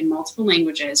number in multiple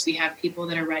languages. We have people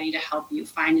that are ready to help you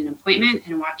find an appointment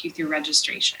and walk you through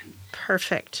registration.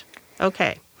 Perfect.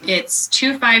 Okay. It's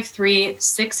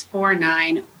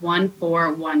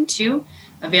 253-649-1412.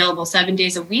 Available 7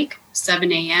 days a week,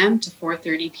 7 a.m. to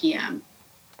 4:30 p.m.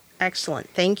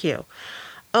 Excellent. Thank you.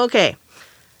 Okay.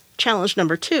 Challenge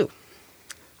number 2.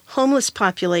 Homeless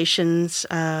populations,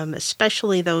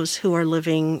 especially those who are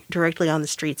living directly on the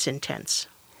streets in tents.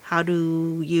 How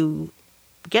do you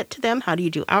get to them? How do you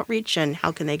do outreach? And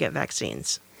how can they get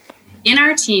vaccines? In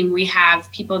our team, we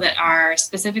have people that are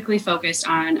specifically focused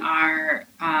on our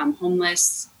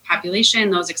homeless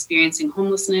population, those experiencing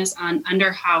homelessness, on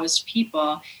underhoused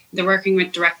people. They're working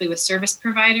directly with service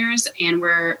providers, and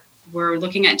we're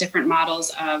looking at different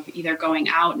models of either going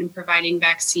out and providing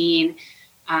vaccine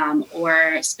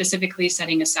or specifically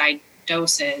setting aside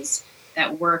doses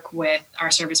that work with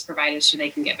our service providers so they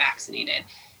can get vaccinated.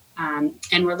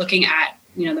 And we're looking at,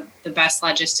 the best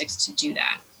logistics to do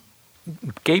that.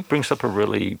 Gabe brings up a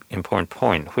really important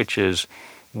point, which is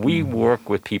we work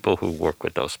with people who work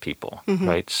with those people,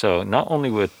 right? So not only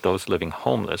with those living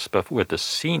homeless, but with the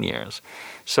seniors.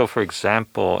 So, for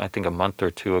example, I think a month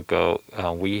or two ago,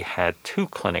 we had 2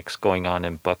 clinics going on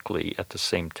in Buckley at the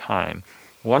same time.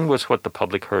 One was what the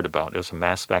public heard about. It was a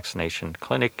mass vaccination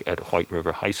clinic at White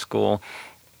River High School.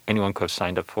 Anyone could have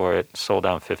signed up for it, sold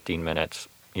out in 15 minutes.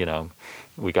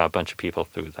 We got a bunch of people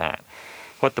through that.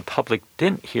 What the public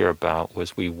didn't hear about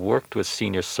was we worked with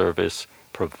senior service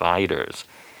providers.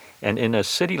 And in a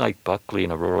city like Buckley,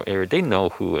 in a rural area, they know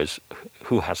who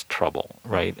has trouble,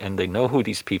 right? And they know who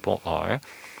these people are.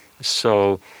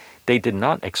 So they did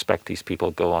not expect these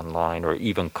people to go online or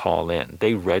even call in.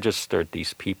 They registered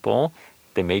these people.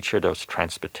 They made sure there was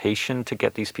transportation to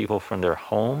get these people from their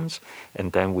homes.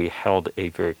 And then we held a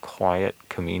very quiet,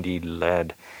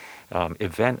 community-led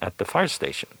event at the fire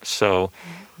station. So,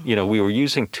 we were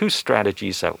using two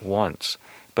strategies at once.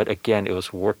 But again, it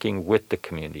was working with the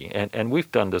community. And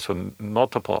we've done this with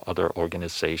multiple other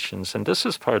organizations. And this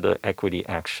is part of the Equity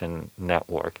Action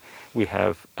Network. We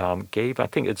have, Gabe, I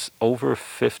think it's over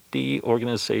 50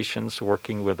 organizations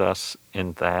working with us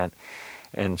in that.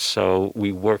 And so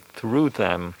we work through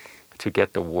them to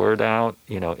get the word out,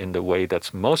 in the way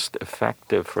that's most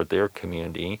effective for their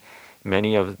community.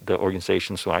 Many of the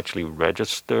organizations will actually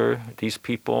register these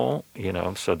people,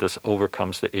 so this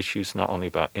overcomes the issues not only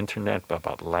about internet, but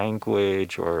about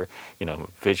language or,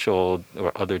 visual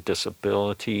or other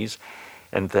disabilities.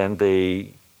 And then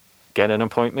they get an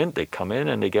appointment, they come in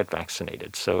and they get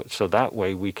vaccinated. So that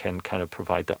way we can kind of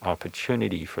provide the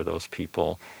opportunity for those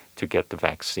people to get the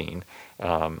vaccine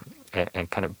and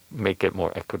kind of make it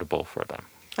more equitable for them.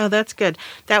 Oh, that's good.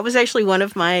 That was actually one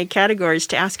of my categories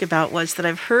to ask about, was that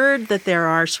I've heard that there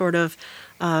are sort of,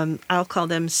 I'll call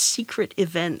them secret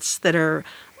events that are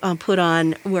put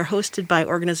on, were hosted by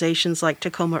organizations like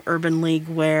Tacoma Urban League,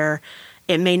 where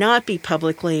it may not be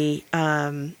publicly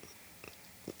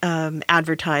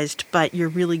advertised, but you're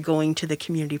really going to the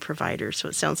community providers. So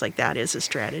it sounds like that is a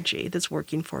strategy that's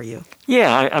working for you.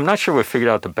 Yeah, I'm not sure we figured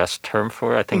out the best term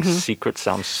for it. I think secret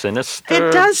sounds sinister.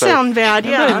 It does sound bad,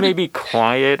 yeah. Maybe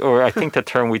quiet, or I think the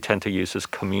term we tend to use is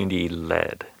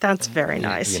community-led. That's very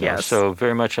nice, yes. So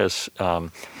very much as,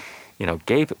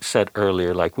 Gabe said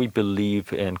earlier, like we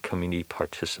believe in community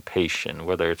participation,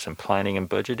 whether it's in planning and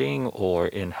budgeting or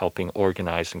in helping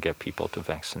organize and get people to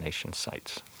vaccination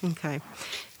sites. Okay.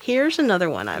 Here's another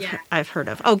one I've heard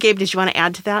of. Oh, Gabe, did you want to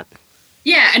add to that?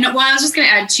 Yeah, and I was just going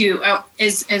to add too,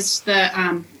 is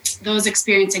the those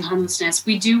experiencing homelessness,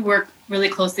 we do work really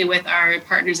closely with our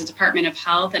partners at Department of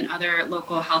Health and other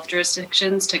local health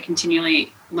jurisdictions to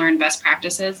continually learn best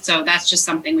practices. So that's just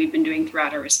something we've been doing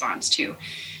throughout our response too.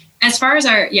 As far as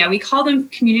we call them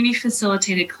community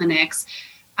facilitated clinics.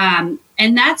 And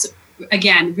that's,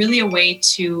 again, really a way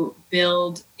to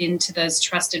build into those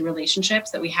trusted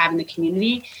relationships that we have in the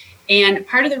community. And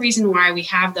part of the reason why we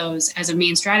have those as a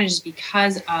main strategy is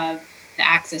because of the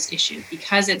access issue,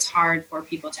 because it's hard for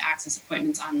people to access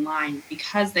appointments online,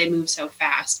 because they move so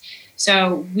fast.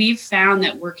 So we've found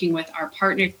that working with our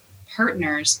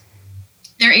partners,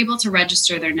 they're able to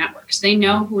register their networks. They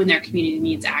know who in their community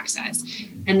needs access,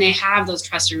 and they have those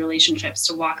trusted relationships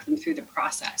to walk them through the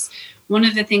process. One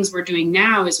of the things we're doing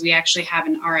now is we actually have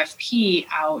an RFP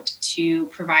out to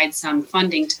provide some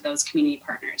funding to those community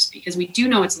partners, because we do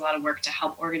know it's a lot of work to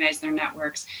help organize their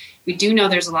networks. We do know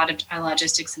there's a lot of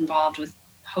logistics involved with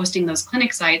hosting those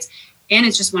clinic sites, and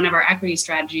it's just one of our equity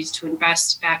strategies to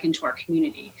invest back into our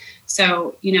community.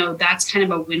 So, that's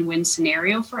kind of a win-win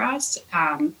scenario for us.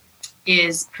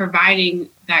 Is providing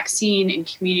vaccine in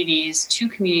communities to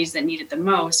communities that need it the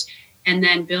most, and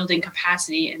then building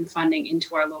capacity and funding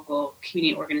into our local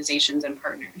community organizations and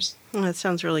partners. Oh, that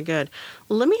sounds really good.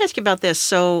 Well, let me ask you about this.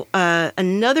 So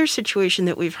another situation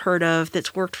that we've heard of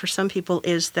that's worked for some people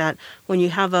is that when you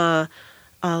have a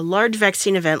large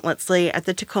vaccine event, let's say at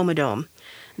the Tacoma Dome,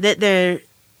 that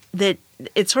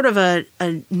it's sort of a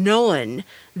known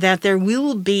that there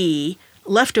will be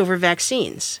leftover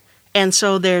vaccines. And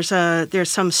so there's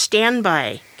some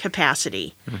standby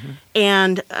capacity. Mm-hmm.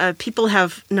 And people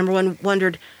have, number one,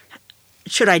 wondered,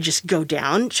 should I just go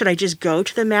down? Should I just go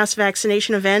to the mass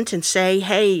vaccination event and say,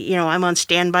 hey, I'm on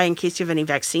standby in case you have any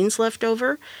vaccines left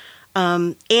over?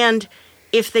 And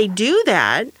if they do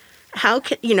that, how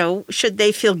can, should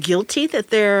they feel guilty that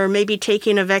they're maybe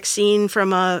taking a vaccine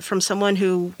from someone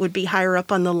who would be higher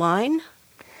up on the line?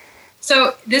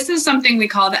 So this is something we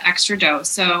call the extra dose.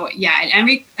 So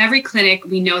at every clinic,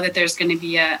 we know that there's going to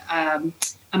be a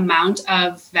amount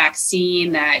of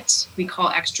vaccine that we call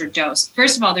extra dose.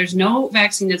 First of all, there's no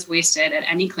vaccine that's wasted at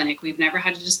any clinic. We've never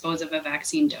had to dispose of a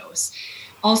vaccine dose.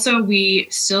 Also, we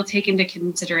still take into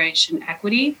consideration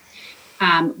equity.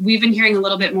 We've been hearing a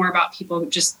little bit more about people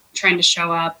just trying to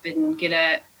show up and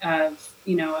get a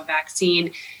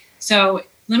vaccine. So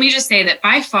let me just say that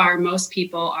by far, most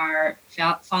people are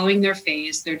following their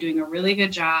phase. They're doing a really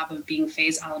good job of being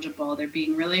phase eligible. They're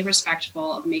being really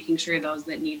respectful of making sure those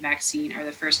that need vaccine are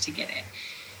the first to get it.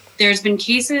 There's been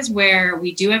cases where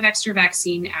we do have extra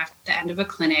vaccine at the end of a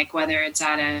clinic, whether it's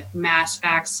at a mass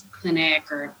vax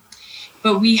clinic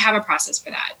But we have a process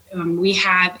for that. We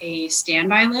have a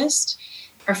standby list.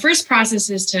 Our first process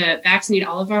is to vaccinate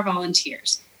all of our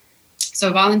volunteers.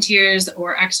 So volunteers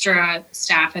or extra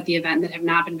staff at the event that have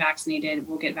not been vaccinated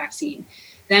will get vaccine.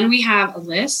 Then we have a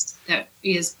list that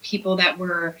is people that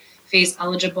were phase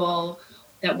eligible,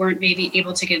 that weren't maybe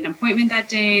able to get an appointment that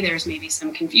day. There's maybe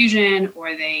some confusion,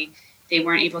 or they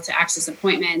weren't able to access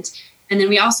appointment. And then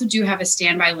we also do have a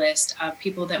standby list of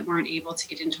people that weren't able to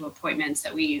get into appointments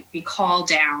that we call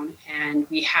down, and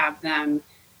we have them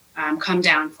come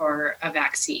down for a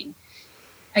vaccine.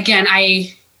 Again,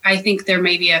 I think there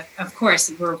may be of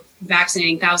course, we're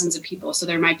vaccinating thousands of people. So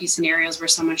there might be scenarios where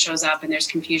someone shows up and there's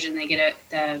confusion, they get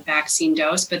the vaccine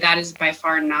dose, but that is by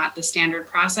far not the standard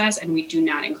process, and we do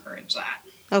not encourage that.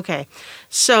 Okay.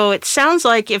 So it sounds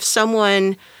like if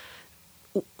someone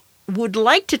would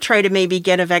like to try to maybe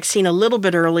get a vaccine a little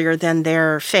bit earlier than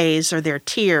their phase or their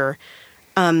tier,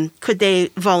 could they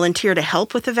volunteer to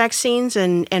help with the vaccines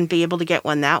and be able to get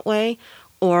one that way?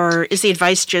 Or is the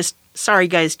advice just, sorry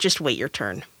guys, just wait your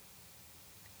turn?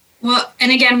 Well,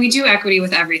 and again, we do equity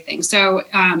with everything. So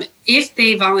if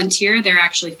they volunteer, they're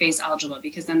actually phase eligible,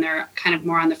 because then they're kind of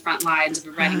more on the front lines of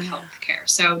providing health care.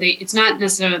 So it's not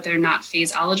necessarily that they're not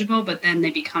phase eligible, but then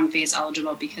they become phase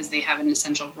eligible because they have an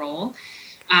essential role.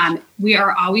 We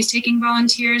are always taking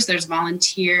volunteers. There's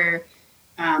a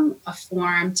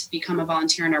form to become a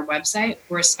volunteer on our website.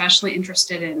 We're especially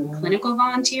interested in clinical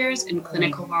volunteers and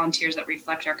clinical volunteers that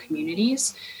reflect our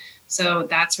communities. So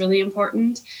that's really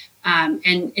important.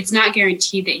 And it's not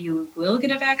guaranteed that you will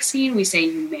get a vaccine. We say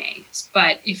you may.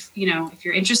 But if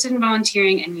you're interested in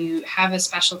volunteering and you have a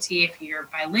specialty, if you're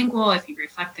bilingual, if you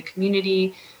reflect the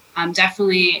community,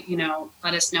 definitely,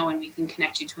 let us know and we can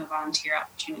connect you to a volunteer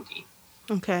opportunity.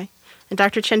 Okay. And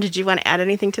Dr. Chen, did you want to add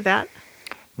anything to that?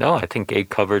 No, I think Gabe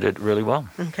covered it really well.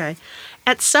 Okay.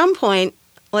 At some point,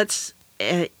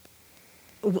 I'm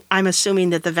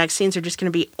assuming that the vaccines are just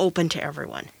going to be open to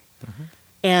everyone. Mm-hmm.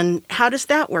 And how does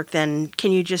that work then?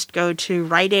 Can you just go to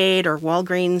Rite Aid or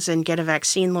Walgreens and get a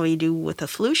vaccine like you do with a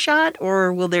flu shot?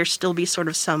 Or will there still be sort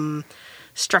of some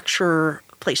structure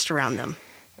placed around them?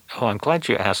 Oh, I'm glad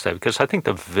you asked that, because I think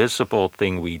the visible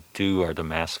thing we do are the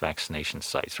mass vaccination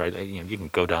sites, right? You can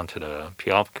go down to the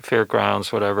Puyallup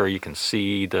Fairgrounds, whatever. You can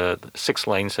see the 6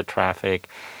 lanes of traffic.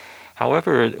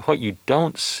 However, what you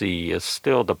don't see is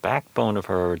still the backbone of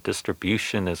our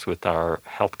distribution is with our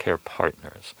healthcare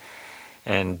partners.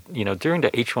 And, during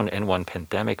the H1N1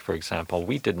 pandemic, for example,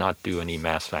 we did not do any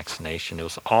mass vaccination. It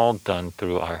was all done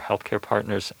through our healthcare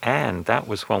partners, and that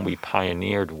was when we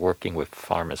pioneered working with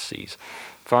pharmacies.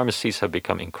 Pharmacies have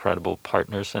become incredible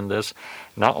partners in this.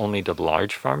 Not only the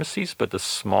large pharmacies, but the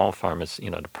small pharmacies,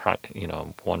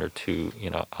 the 1 or 2,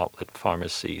 outlet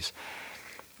pharmacies.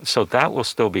 So that will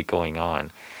still be going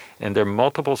on. And there are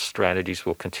multiple strategies.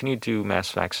 We'll continue to do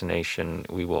mass vaccination.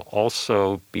 We will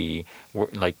also be,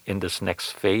 like in this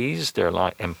next phase, there are a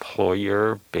lot of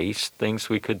employer-based things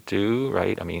we could do,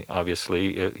 right? I mean,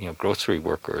 obviously, grocery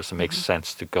workers, it makes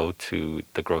sense to go to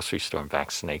the grocery store and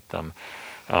vaccinate them.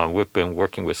 We've been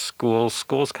working with schools.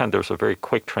 Schools there's a very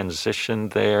quick transition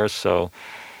there. So,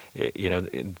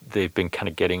 they've been kind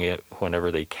of getting it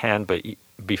whenever they can. But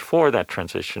before that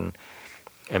transition,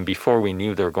 and before we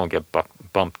knew they were going to get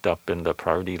bumped up in the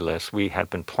priority list, we had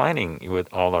been planning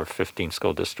with all our 15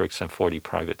 school districts and 40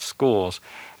 private schools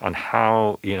on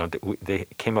how, they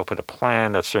came up with a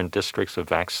plan that certain districts would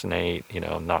vaccinate,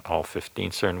 not all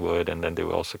 15, certain would, and then they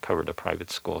would also cover the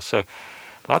private schools. So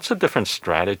lots of different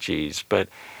strategies, but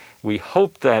we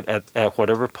hope that at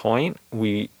whatever point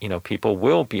people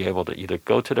will be able to either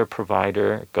go to their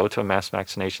provider, go to a mass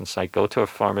vaccination site, go to a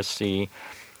pharmacy.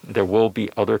 There will be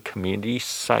other community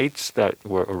sites that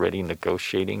we're already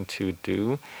negotiating to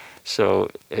do. So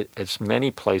it's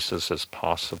many places as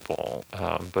possible,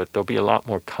 but there'll be a lot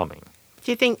more coming.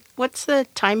 Do you think, what's the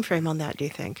time frame on that, do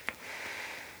you think?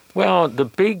 Well, the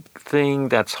big thing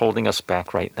that's holding us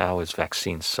back right now is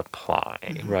vaccine supply,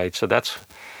 right? So that's,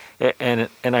 and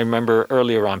I remember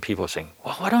earlier on people saying,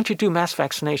 well, why don't you do mass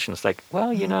vaccinations? Like,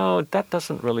 well, that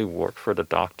doesn't really work for the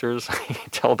doctors. You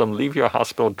tell them, leave your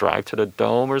hospital, drive to the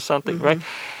dome or something, right?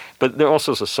 But there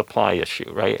also is a supply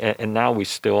issue, right? And now we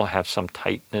still have some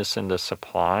tightness in the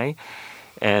supply.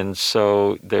 And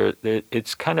so there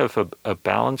it's kind of a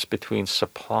balance between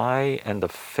supply and the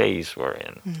phase we're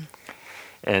in.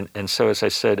 And so, as I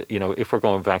said, if we're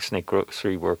going to vaccinate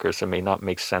grocery workers, it may not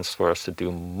make sense for us to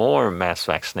do more mass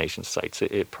vaccination sites.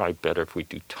 It's probably better if we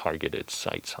do targeted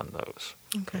sites on those.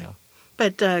 Okay.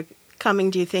 But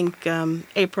coming, do you think,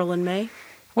 April and May?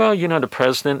 Well, the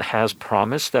president has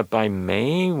promised that by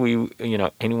May,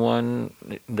 anyone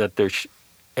that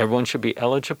everyone should be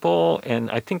eligible. And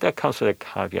I think that comes with a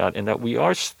caveat in that we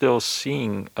are still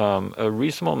seeing a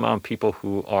reasonable amount of people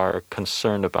who are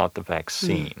concerned about the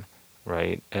vaccine,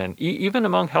 right? And even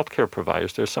among healthcare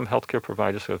providers, there's some healthcare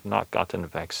providers who have not gotten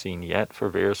the vaccine yet for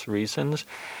various reasons.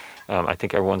 I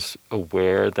think everyone's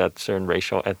aware that certain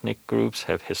racial ethnic groups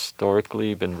have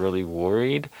historically been really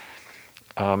worried.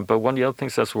 But one of the other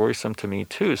things that's worrisome to me,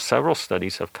 too, several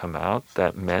studies have come out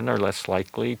that men are less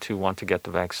likely to want to get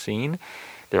the vaccine.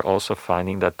 They're also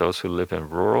finding that those who live in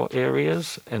rural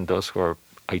areas and those who are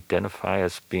identify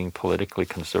as being politically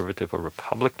conservative or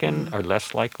Republican are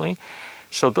less likely.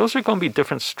 So those are going to be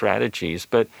different strategies.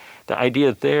 But the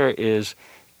idea there is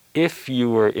if you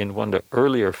were in one of the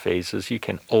earlier phases, you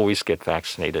can always get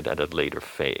vaccinated at a later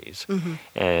phase.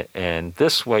 And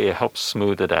this way it helps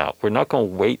smooth it out. We're not going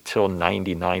to wait till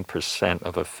 99%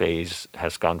 of a phase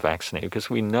has gone vaccinated because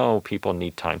we know people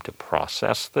need time to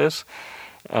process this.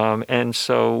 And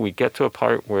so we get to a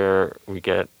part where we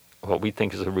get what we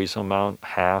think is a reasonable amount,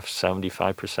 half,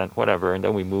 75%, whatever, and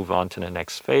then we move on to the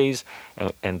next phase,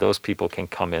 and those people can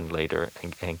come in later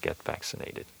and get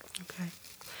vaccinated. Okay.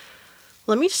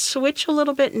 Let me switch a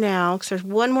little bit now, because there's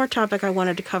one more topic I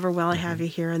wanted to cover while I have you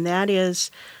here, and that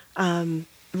is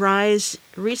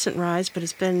recent rise, but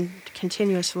it's been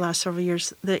continuous for the last several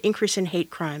years, the increase in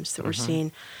hate crimes that we're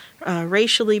seeing,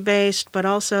 racially based, but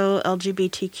also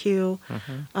LGBTQ.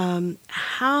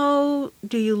 How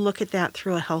do you look at that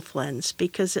through a health lens?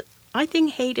 Because I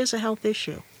think hate is a health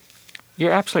issue.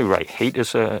 You're absolutely right. Hate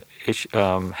is a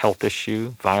health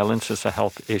issue. Violence is a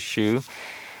health issue.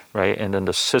 Right, and then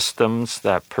the systems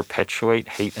that perpetuate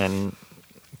hate and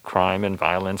crime and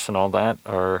violence and all that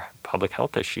are public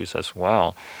health issues as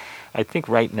well. I think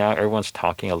right now everyone's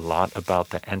talking a lot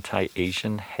about the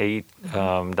anti-Asian hate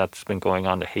that's been going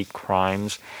on, the hate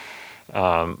crimes.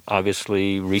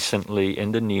 Obviously, recently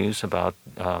in the news about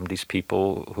these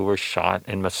people who were shot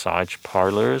in massage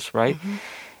parlors, right?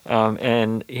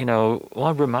 And, you know, I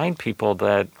want to remind people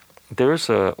that there's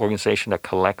an organization that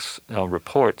collects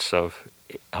reports of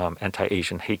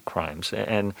anti-Asian hate crimes.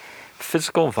 And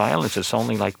physical violence is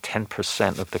only like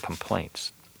 10% of the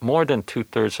complaints. More than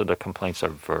 2/3 of the complaints are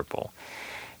verbal.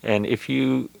 And if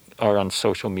you are on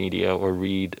social media or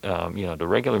read, the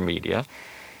regular media,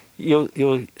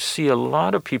 you'll see a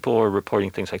lot of people are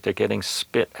reporting things like they're getting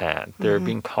spit at, they're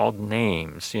being called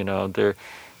names,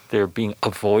 they're being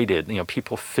avoided,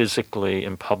 people physically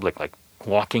in public, like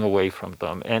walking away from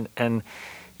them. And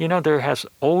there has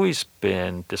always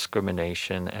been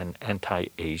discrimination and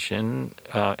anti-Asian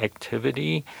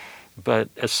activity, but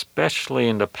especially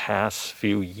in the past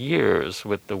few years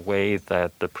with the way that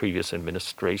the previous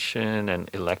administration and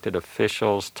elected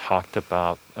officials talked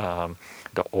about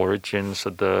the origins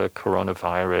of the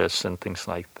coronavirus and things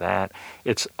like that,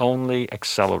 it's only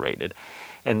accelerated.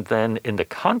 And then in the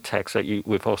context that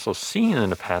we've also seen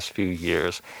in the past few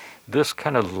years, this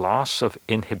kind of loss of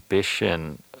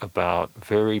inhibition about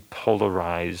very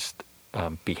polarized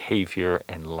behavior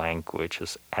and language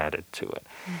is added to it.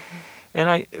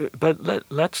 But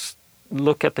let's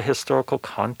look at the historical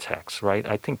context, right?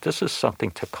 I think this is something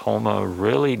Tacoma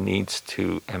really needs to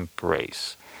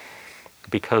embrace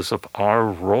because of our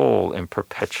role in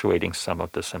perpetuating some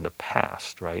of this in the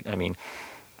past, right? I mean,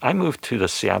 I moved to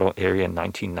the Seattle area in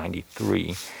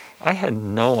 1993. I had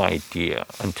no idea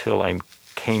until I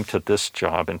came to this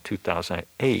job in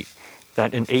 2008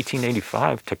 that in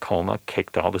 1885, Tacoma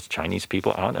kicked all the Chinese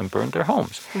people out and burned their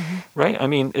homes, right? I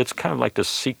mean, it's kind of like the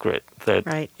secret that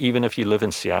even if you live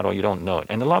in Seattle, you don't know it.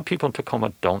 And a lot of people in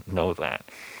Tacoma don't know that.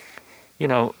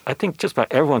 I think just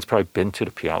about everyone's probably been to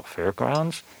the Puyallup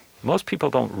Fairgrounds. Most people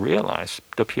don't realize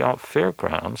the Puyallup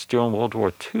Fairgrounds during World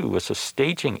War II was a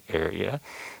staging area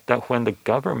that when the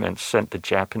government sent the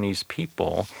Japanese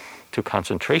people to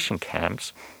concentration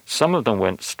camps, some of them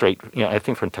went straight, I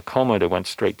think from Tacoma they went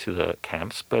straight to the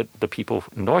camps, but the people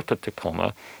north of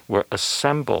Tacoma were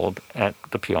assembled at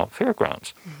the Puyallup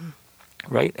Fairgrounds,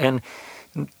 right? And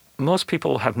most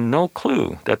people have no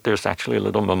clue that there's actually a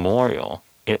little memorial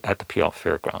at the Puyallup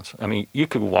Fairgrounds. I mean, you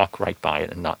could walk right by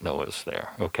it and not know it was there,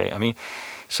 okay? I mean,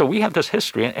 so we have this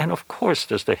history, and of course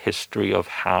there's the history of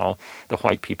how the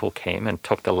white people came and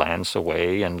took the lands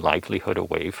away and livelihood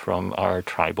away from our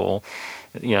tribal,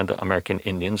 the American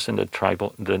Indians and the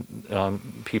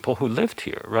people who lived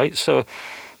here, right? So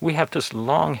we have this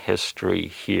long history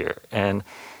here, and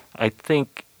I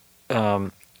think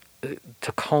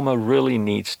Tacoma really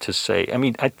needs to say,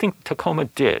 I think Tacoma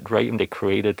did, right? And they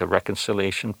created the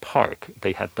Reconciliation Park.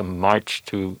 They had the march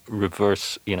to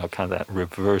reverse, kind of that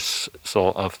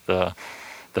reversal of the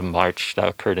march that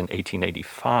occurred in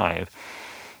 1885.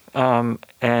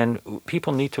 And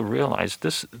people need to realize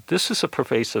this is a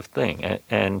pervasive thing.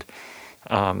 And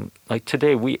like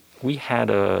today, we had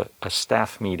a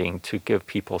staff meeting to give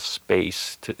people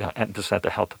space, this at the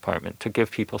health department, to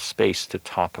give people space to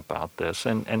talk about this.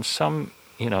 And some,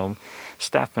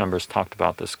 staff members talked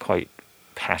about this quite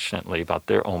passionately about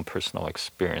their own personal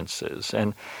experiences.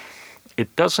 And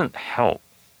it doesn't help,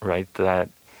 right, that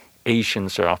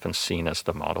Asians are often seen as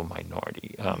the model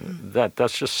minority.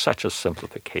 That's just such a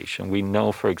simplification. We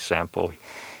know, for example,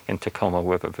 in Tacoma,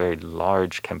 we have a very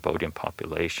large Cambodian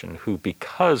population who,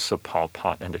 because of Pol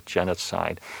Pot and the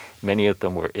genocide, many of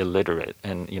them were illiterate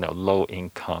and, low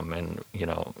income and,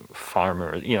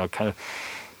 farmers, kind of,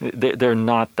 they're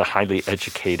not the highly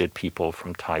educated people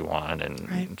from Taiwan and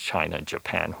right. China and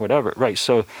Japan, whatever. Right.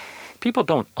 So people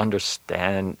don't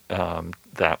understand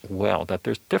that well, that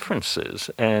there's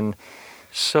differences. And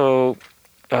so,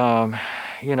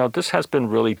 this has been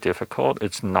really difficult.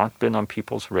 It's not been on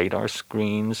people's radar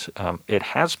screens. It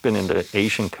has been in the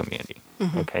Asian community.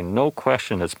 Mm-hmm. Okay, no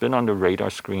question. It's been on the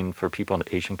radar screen for people in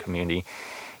the Asian community.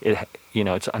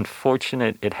 It's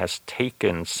unfortunate it has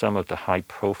taken some of the high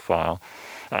profile.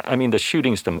 I mean, the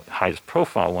shooting's the highest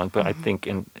profile one, but mm-hmm. I think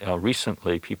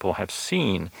recently people have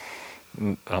seen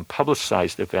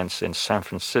publicized events in San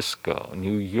Francisco,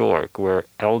 New York, where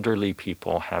elderly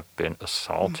people have been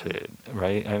assaulted, mm-hmm.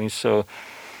 right? I mean, so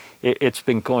it's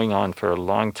been going on for a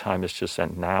long time. It's just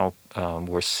that now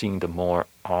we're seeing the more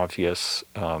obvious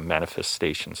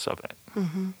manifestations of it.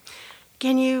 Mm-hmm.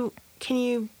 Can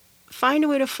you find a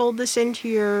way to fold this into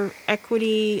your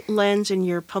equity lens in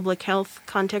your public health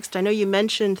context? I know you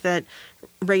mentioned that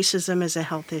racism is a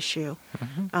health issue.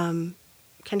 Mm-hmm.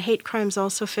 Can hate crimes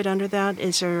also fit under that?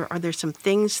 Are there some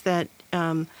things that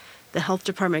the health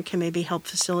department can maybe help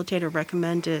facilitate or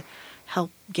recommend to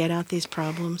help get at these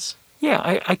problems? Yeah,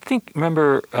 I think,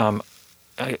 remember,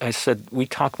 I said we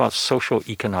talk about social,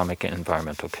 economic, and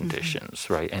environmental conditions,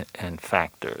 mm-hmm. right, and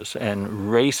factors.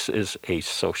 And race is a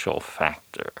social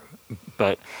factor.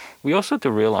 But we also have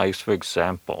to realize, for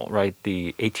example, right,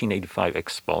 the 1885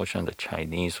 expulsion of the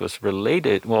Chinese was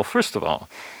related, well, first of all,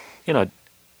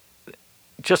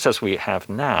 just as we have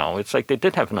now, it's like they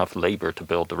didn't have enough labor to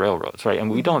build the railroads, right?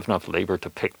 And we don't have enough labor to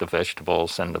pick the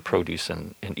vegetables and the produce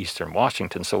in eastern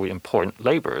Washington, so we import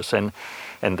laborers. And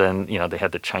then, they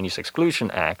had the Chinese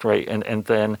Exclusion Act, right? And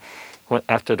then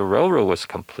after the railroad was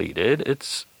completed,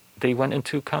 they went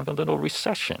into kind of a little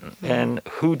recession. Mm-hmm. And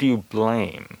who do you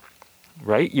blame,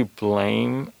 right? You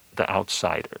blame the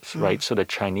outsiders, mm-hmm. right? So the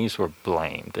Chinese were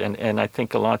blamed. And I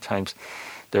think a lot of times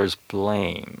there's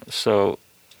blame. So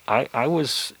I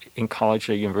was in college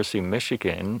at the University of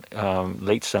Michigan,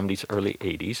 late 70s, early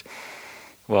 80s.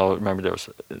 Well, remember there was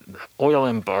oil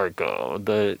embargo.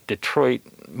 The Detroit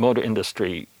motor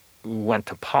industry went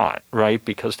to pot, right?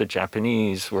 Because the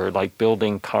Japanese were like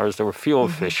building cars that were fuel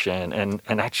mm-hmm. efficient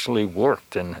and actually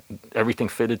worked and everything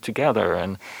fitted together.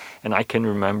 And I can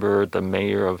remember the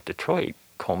mayor of Detroit,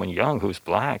 Coleman Young, who's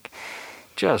black,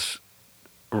 just,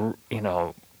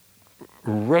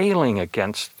 railing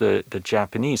against the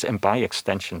Japanese and by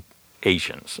extension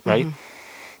Asians, right?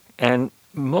 Mm-hmm. And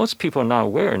most people are not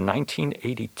aware, in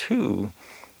 1982,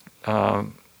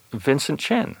 Vincent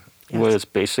Chin was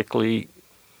basically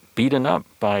beaten up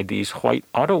by these white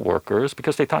auto workers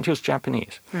because they thought he was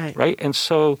Japanese, right? And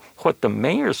so what the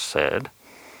mayor said,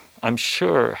 I'm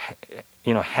sure,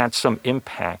 had some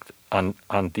impact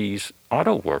on these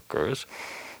auto workers.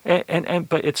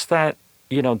 But it's that,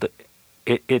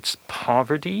 it's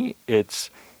poverty, it's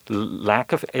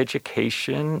lack of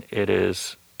education, it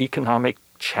is economic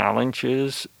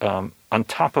challenges on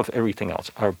top of everything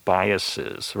else, our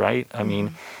biases, right? I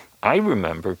mean, I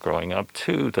remember growing up,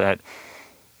 too, that,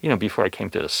 before I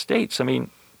came to the States,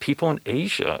 people in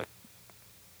Asia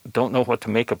don't know what to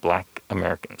make of black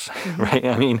Americans, mm-hmm. right?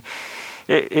 I mean,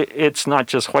 it's not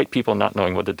just white people not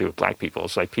knowing what to do with black people.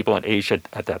 It's like people in Asia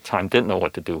at that time didn't know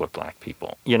what to do with black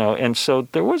people, and so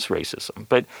there was racism.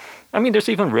 But, there's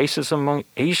even racism among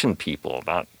Asian people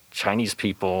about Chinese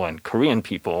people and Korean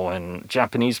people and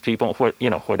Japanese people,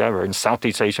 whatever, and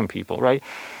Southeast Asian people, right?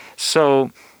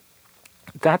 So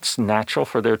that's natural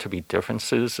for there to be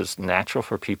differences. It's natural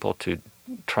for people to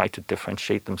try to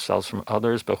differentiate themselves from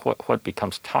others. But what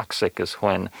becomes toxic is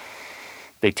when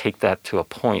they take that to a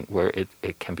point where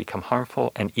it can become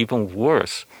harmful, and even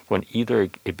worse, when either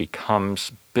it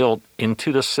becomes built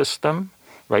into the system,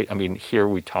 right? Here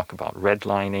we talk about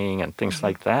redlining and things mm-hmm.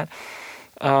 like that,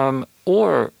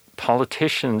 or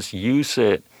politicians use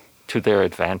it to their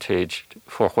advantage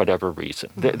for whatever reason.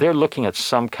 Mm-hmm. They're looking at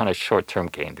some kind of short-term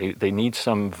gain. They need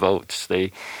some votes.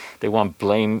 They want to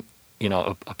blame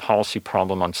a policy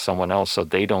problem on someone else so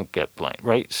they don't get blamed,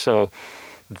 right? So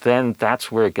then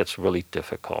that's where it gets really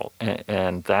difficult.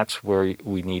 And that's where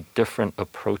we need different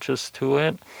approaches to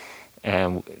it.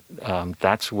 And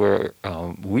that's where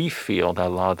we feel that a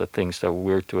lot of the things that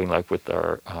we're doing, like with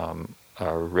our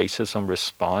racism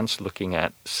response, looking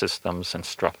at systems and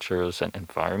structures and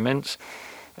environments,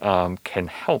 can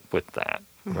help with that,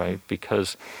 right?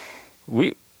 Because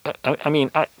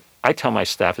I tell my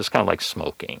staff it's kind of like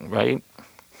smoking, right?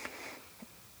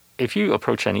 If you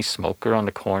approach any smoker on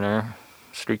the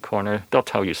street corner, they'll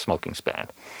tell you smoking's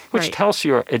bad, which Right. tells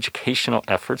you our educational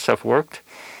efforts have worked,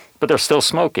 but they're still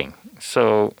smoking.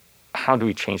 So how do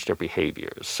we change their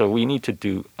behaviors? So we need to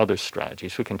do other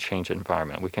strategies. We can change the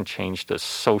environment. We can change the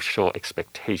social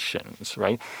expectations,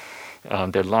 right?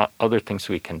 There are a lot of other things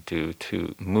we can do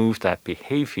to move that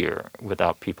behavior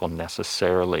without people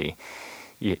necessarily,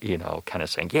 kind of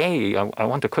saying, "Yay, I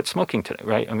want to quit smoking today,"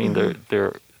 right? I mean, there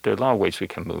are a lot of ways we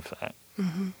can move that.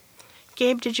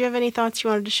 Gabe, did you have any thoughts you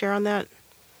wanted to share on that?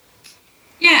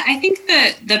 Yeah, I think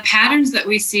that the patterns that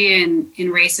we see in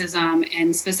racism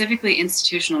and specifically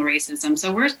institutional racism.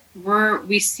 So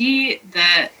we see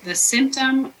the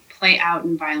symptom play out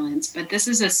in violence, but this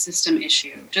is a system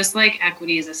issue, just like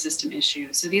equity is a system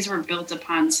issue. So these were built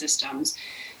upon systems.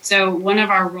 So one of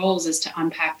our roles is to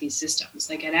unpack these systems.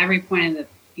 Like at every point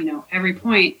every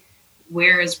point,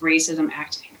 where is racism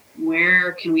acting?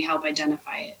 Where can we help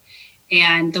identify it?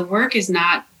 And the work is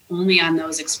not only on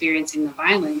those experiencing the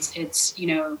violence. It's,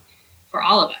 for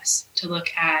all of us to look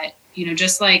at,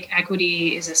 just like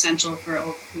equity is essential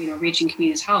for, reaching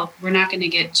communities' health, we're not going to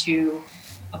get to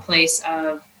a place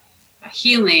of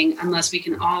healing unless we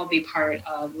can all be part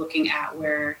of looking at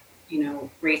where,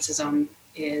 racism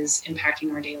is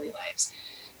impacting our daily lives.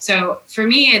 So for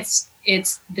me,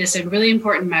 it's this a really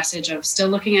important message of still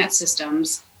looking at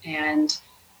systems and,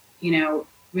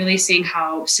 really seeing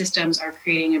how systems are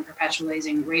creating and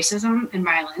perpetuating racism and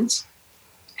violence.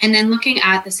 And then looking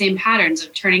at the same patterns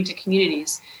of turning to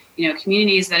communities.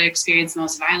 Communities that experience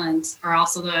most violence are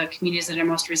also the communities that are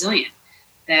most resilient.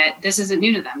 That this isn't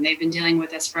new to them. They've been dealing with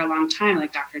this for a long time,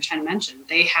 like Dr. Chen mentioned.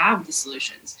 They have the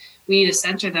solutions. We need to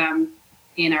center them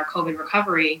in our COVID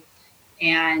recovery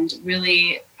and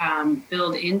really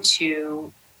build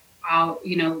into how,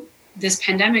 this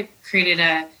pandemic created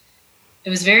it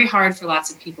was very hard for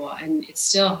lots of people, and it's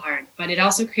still hard, but it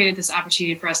also created this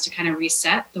opportunity for us to kind of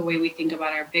reset the way we think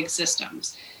about our big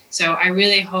systems. So I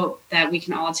really hope that we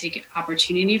can all take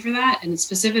opportunity for that. And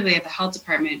specifically at the health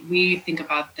department, we think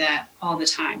about that all the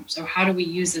time. So how do we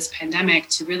use this pandemic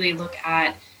to really look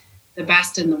at the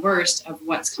best and the worst of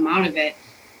what's come out of it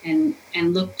and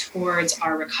look towards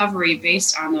our recovery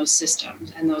based on those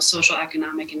systems and those social,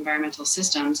 economic, environmental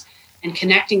systems, and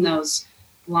connecting those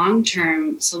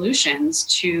long-term solutions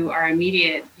to our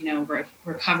immediate,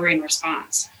 recovery and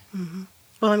response. Mm-hmm.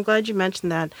 Well, I'm glad you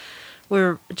mentioned that.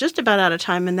 We're just about out of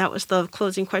time, and that was the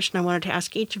closing question I wanted to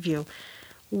ask each of you.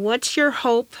 What's your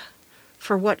hope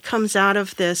for what comes out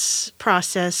of this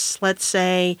process, let's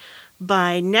say,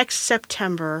 by next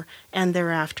September and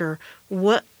thereafter?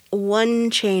 What one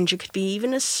change, it could be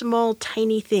even a small,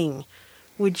 tiny thing,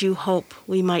 would you hope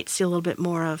we might see a little bit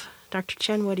more of? Dr.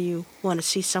 Chen, what do you want to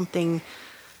see something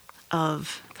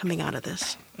of coming out of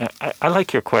this? I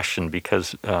like your question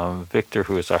because Victor,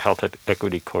 who is our health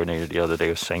equity coordinator the other day,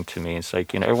 was saying to me, it's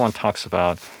like, everyone talks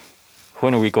about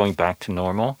when are we going back to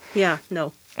normal? Yeah,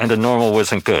 no. And the normal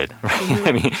wasn't good, right? Mm-hmm.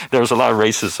 I mean, there was a lot of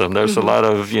racism. There's a lot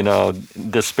of,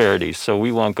 disparities. So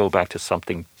we want to go back to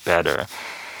something better.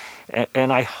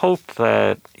 And I hope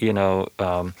that,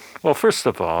 well, first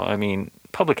of all, I mean,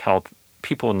 public health,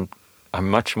 people are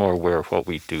much more aware of what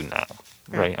we do now.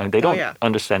 Right. And they don't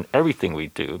understand everything we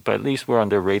do, but at least we're on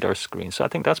their radar screen. So I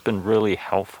think that's been really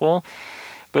helpful.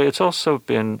 But it's also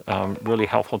been really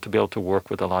helpful to be able to work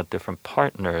with a lot of different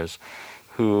partners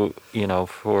who,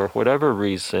 for whatever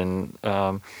reason,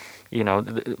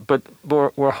 but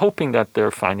we're hoping that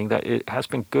they're finding that it has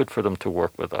been good for them to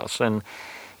work with us. And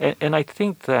I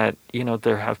think that,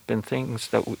 there have been things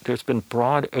that there's been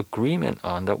broad agreement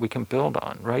on that we can build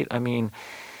on, right? I mean,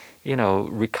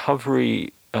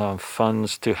 recovery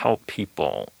funds to help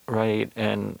people, right?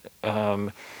 And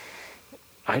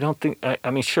I don't think,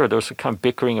 sure, there's a kind of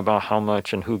bickering about how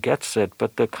much and who gets it,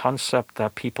 but the concept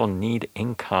that people need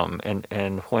income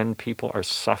and when people are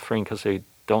suffering because they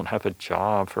don't have a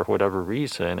job for whatever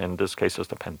reason, in this case it's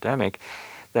the pandemic,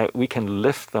 that we can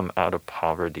lift them out of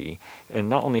poverty. And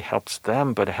not only helps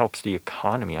them, but it helps the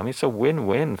economy. I mean, it's a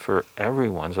win-win for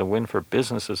everyone. It's a win for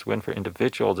businesses, win for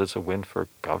individuals. It's a win for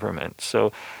government.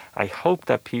 So I hope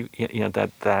that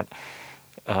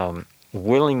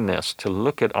willingness to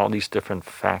look at all these different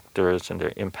factors and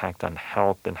their impact on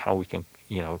health and how we can,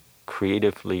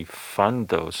 creatively fund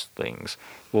those things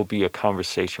will be a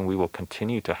conversation we will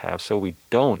continue to have so we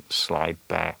don't slide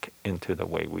back into the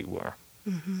way we were.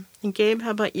 Mm-hmm. And Gabe,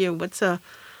 how about you? What's a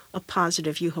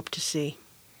positive you hope to see?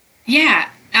 Yeah.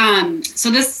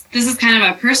 So this is kind of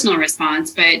a personal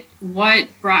response, but what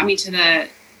brought me to the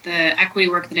equity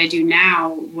work that I do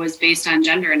now was based on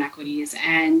gender inequities,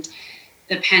 and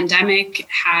the pandemic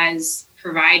has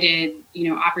provided,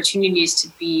 opportunities to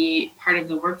be part of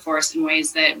the workforce in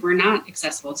ways that were not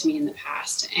accessible to me in the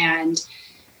past. And,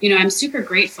 I'm super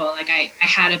grateful. Like I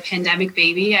had a pandemic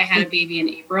baby. I had a baby in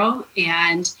April,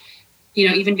 and,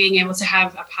 even being able to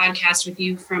have a podcast with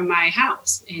you from my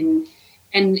house, and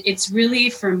it's really,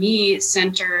 for me,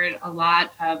 centered a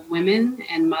lot of women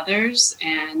and mothers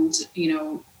and,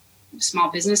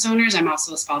 small business owners. I'm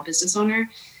also a small business owner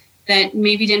that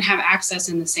maybe didn't have access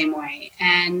in the same way.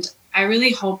 And I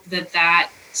really hope that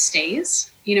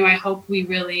stays. I hope we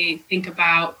really think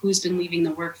about who's been leaving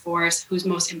the workforce, who's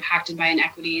most impacted by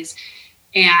inequities,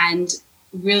 and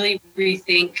really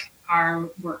rethink our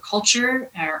work culture,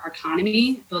 our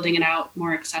economy, building it out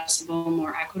more accessible,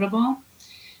 more equitable.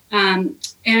 And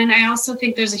I also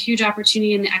think there's a huge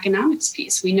opportunity in the economics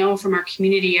piece. We know from our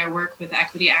community, our work with the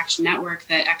Equity Action Network,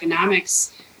 that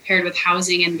economics paired with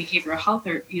housing and behavioral health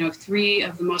are, three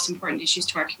of the most important issues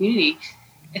to our community.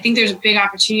 I think there's a big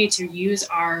opportunity to use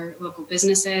our local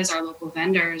businesses, our local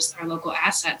vendors, our local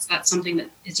assets. That's something that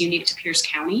is unique to Pierce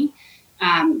County.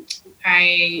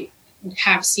 I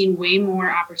have seen way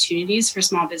more opportunities for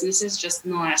small businesses just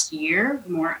in the last year,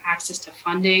 more access to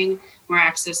funding, more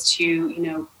access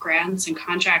to, grants and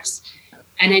contracts.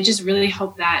 And I just really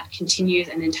hope that continues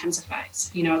and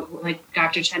intensifies. Like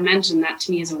Dr. Chen mentioned, that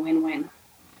to me is a win-win.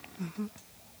 Mm-hmm.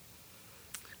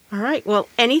 All right. Well,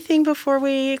 anything before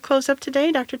we close up today?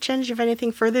 Dr. Chen, do you have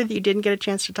anything further that you didn't get a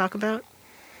chance to talk about?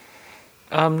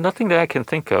 Nothing that I can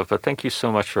think of, but thank you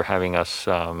so much for having us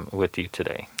with you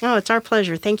today. Oh, it's our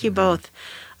pleasure. Thank you both.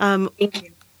 Thank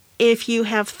you. If you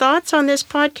have thoughts on this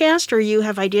podcast or you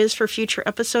have ideas for future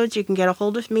episodes, you can get a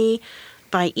hold of me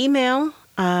by email,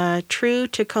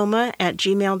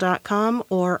 truetacoma@gmail.com,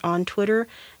 or on Twitter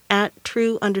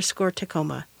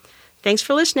 @true_Tacoma. Thanks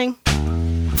for listening.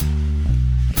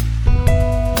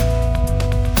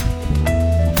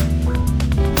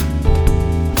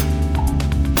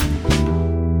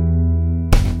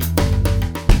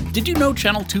 Did you know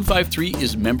Channel 253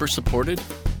 is member-supported?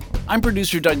 I'm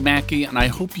producer Doug Mackey, and I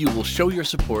hope you will show your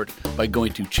support by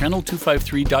going to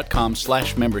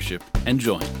channel253.com/membership and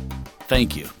join.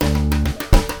 Thank you.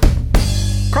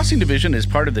 Crossing Division is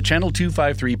part of the Channel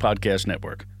 253 podcast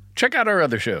network. Check out our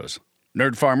other shows: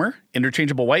 Nerd Farmer,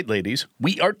 Interchangeable White Ladies,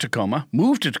 We Art Tacoma,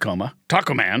 Move to Tacoma,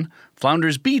 Taco Man,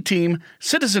 Flounders B Team,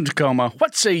 Citizen Tacoma,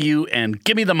 What Say You, and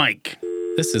Gimme the Mic.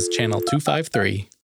 This is Channel 253.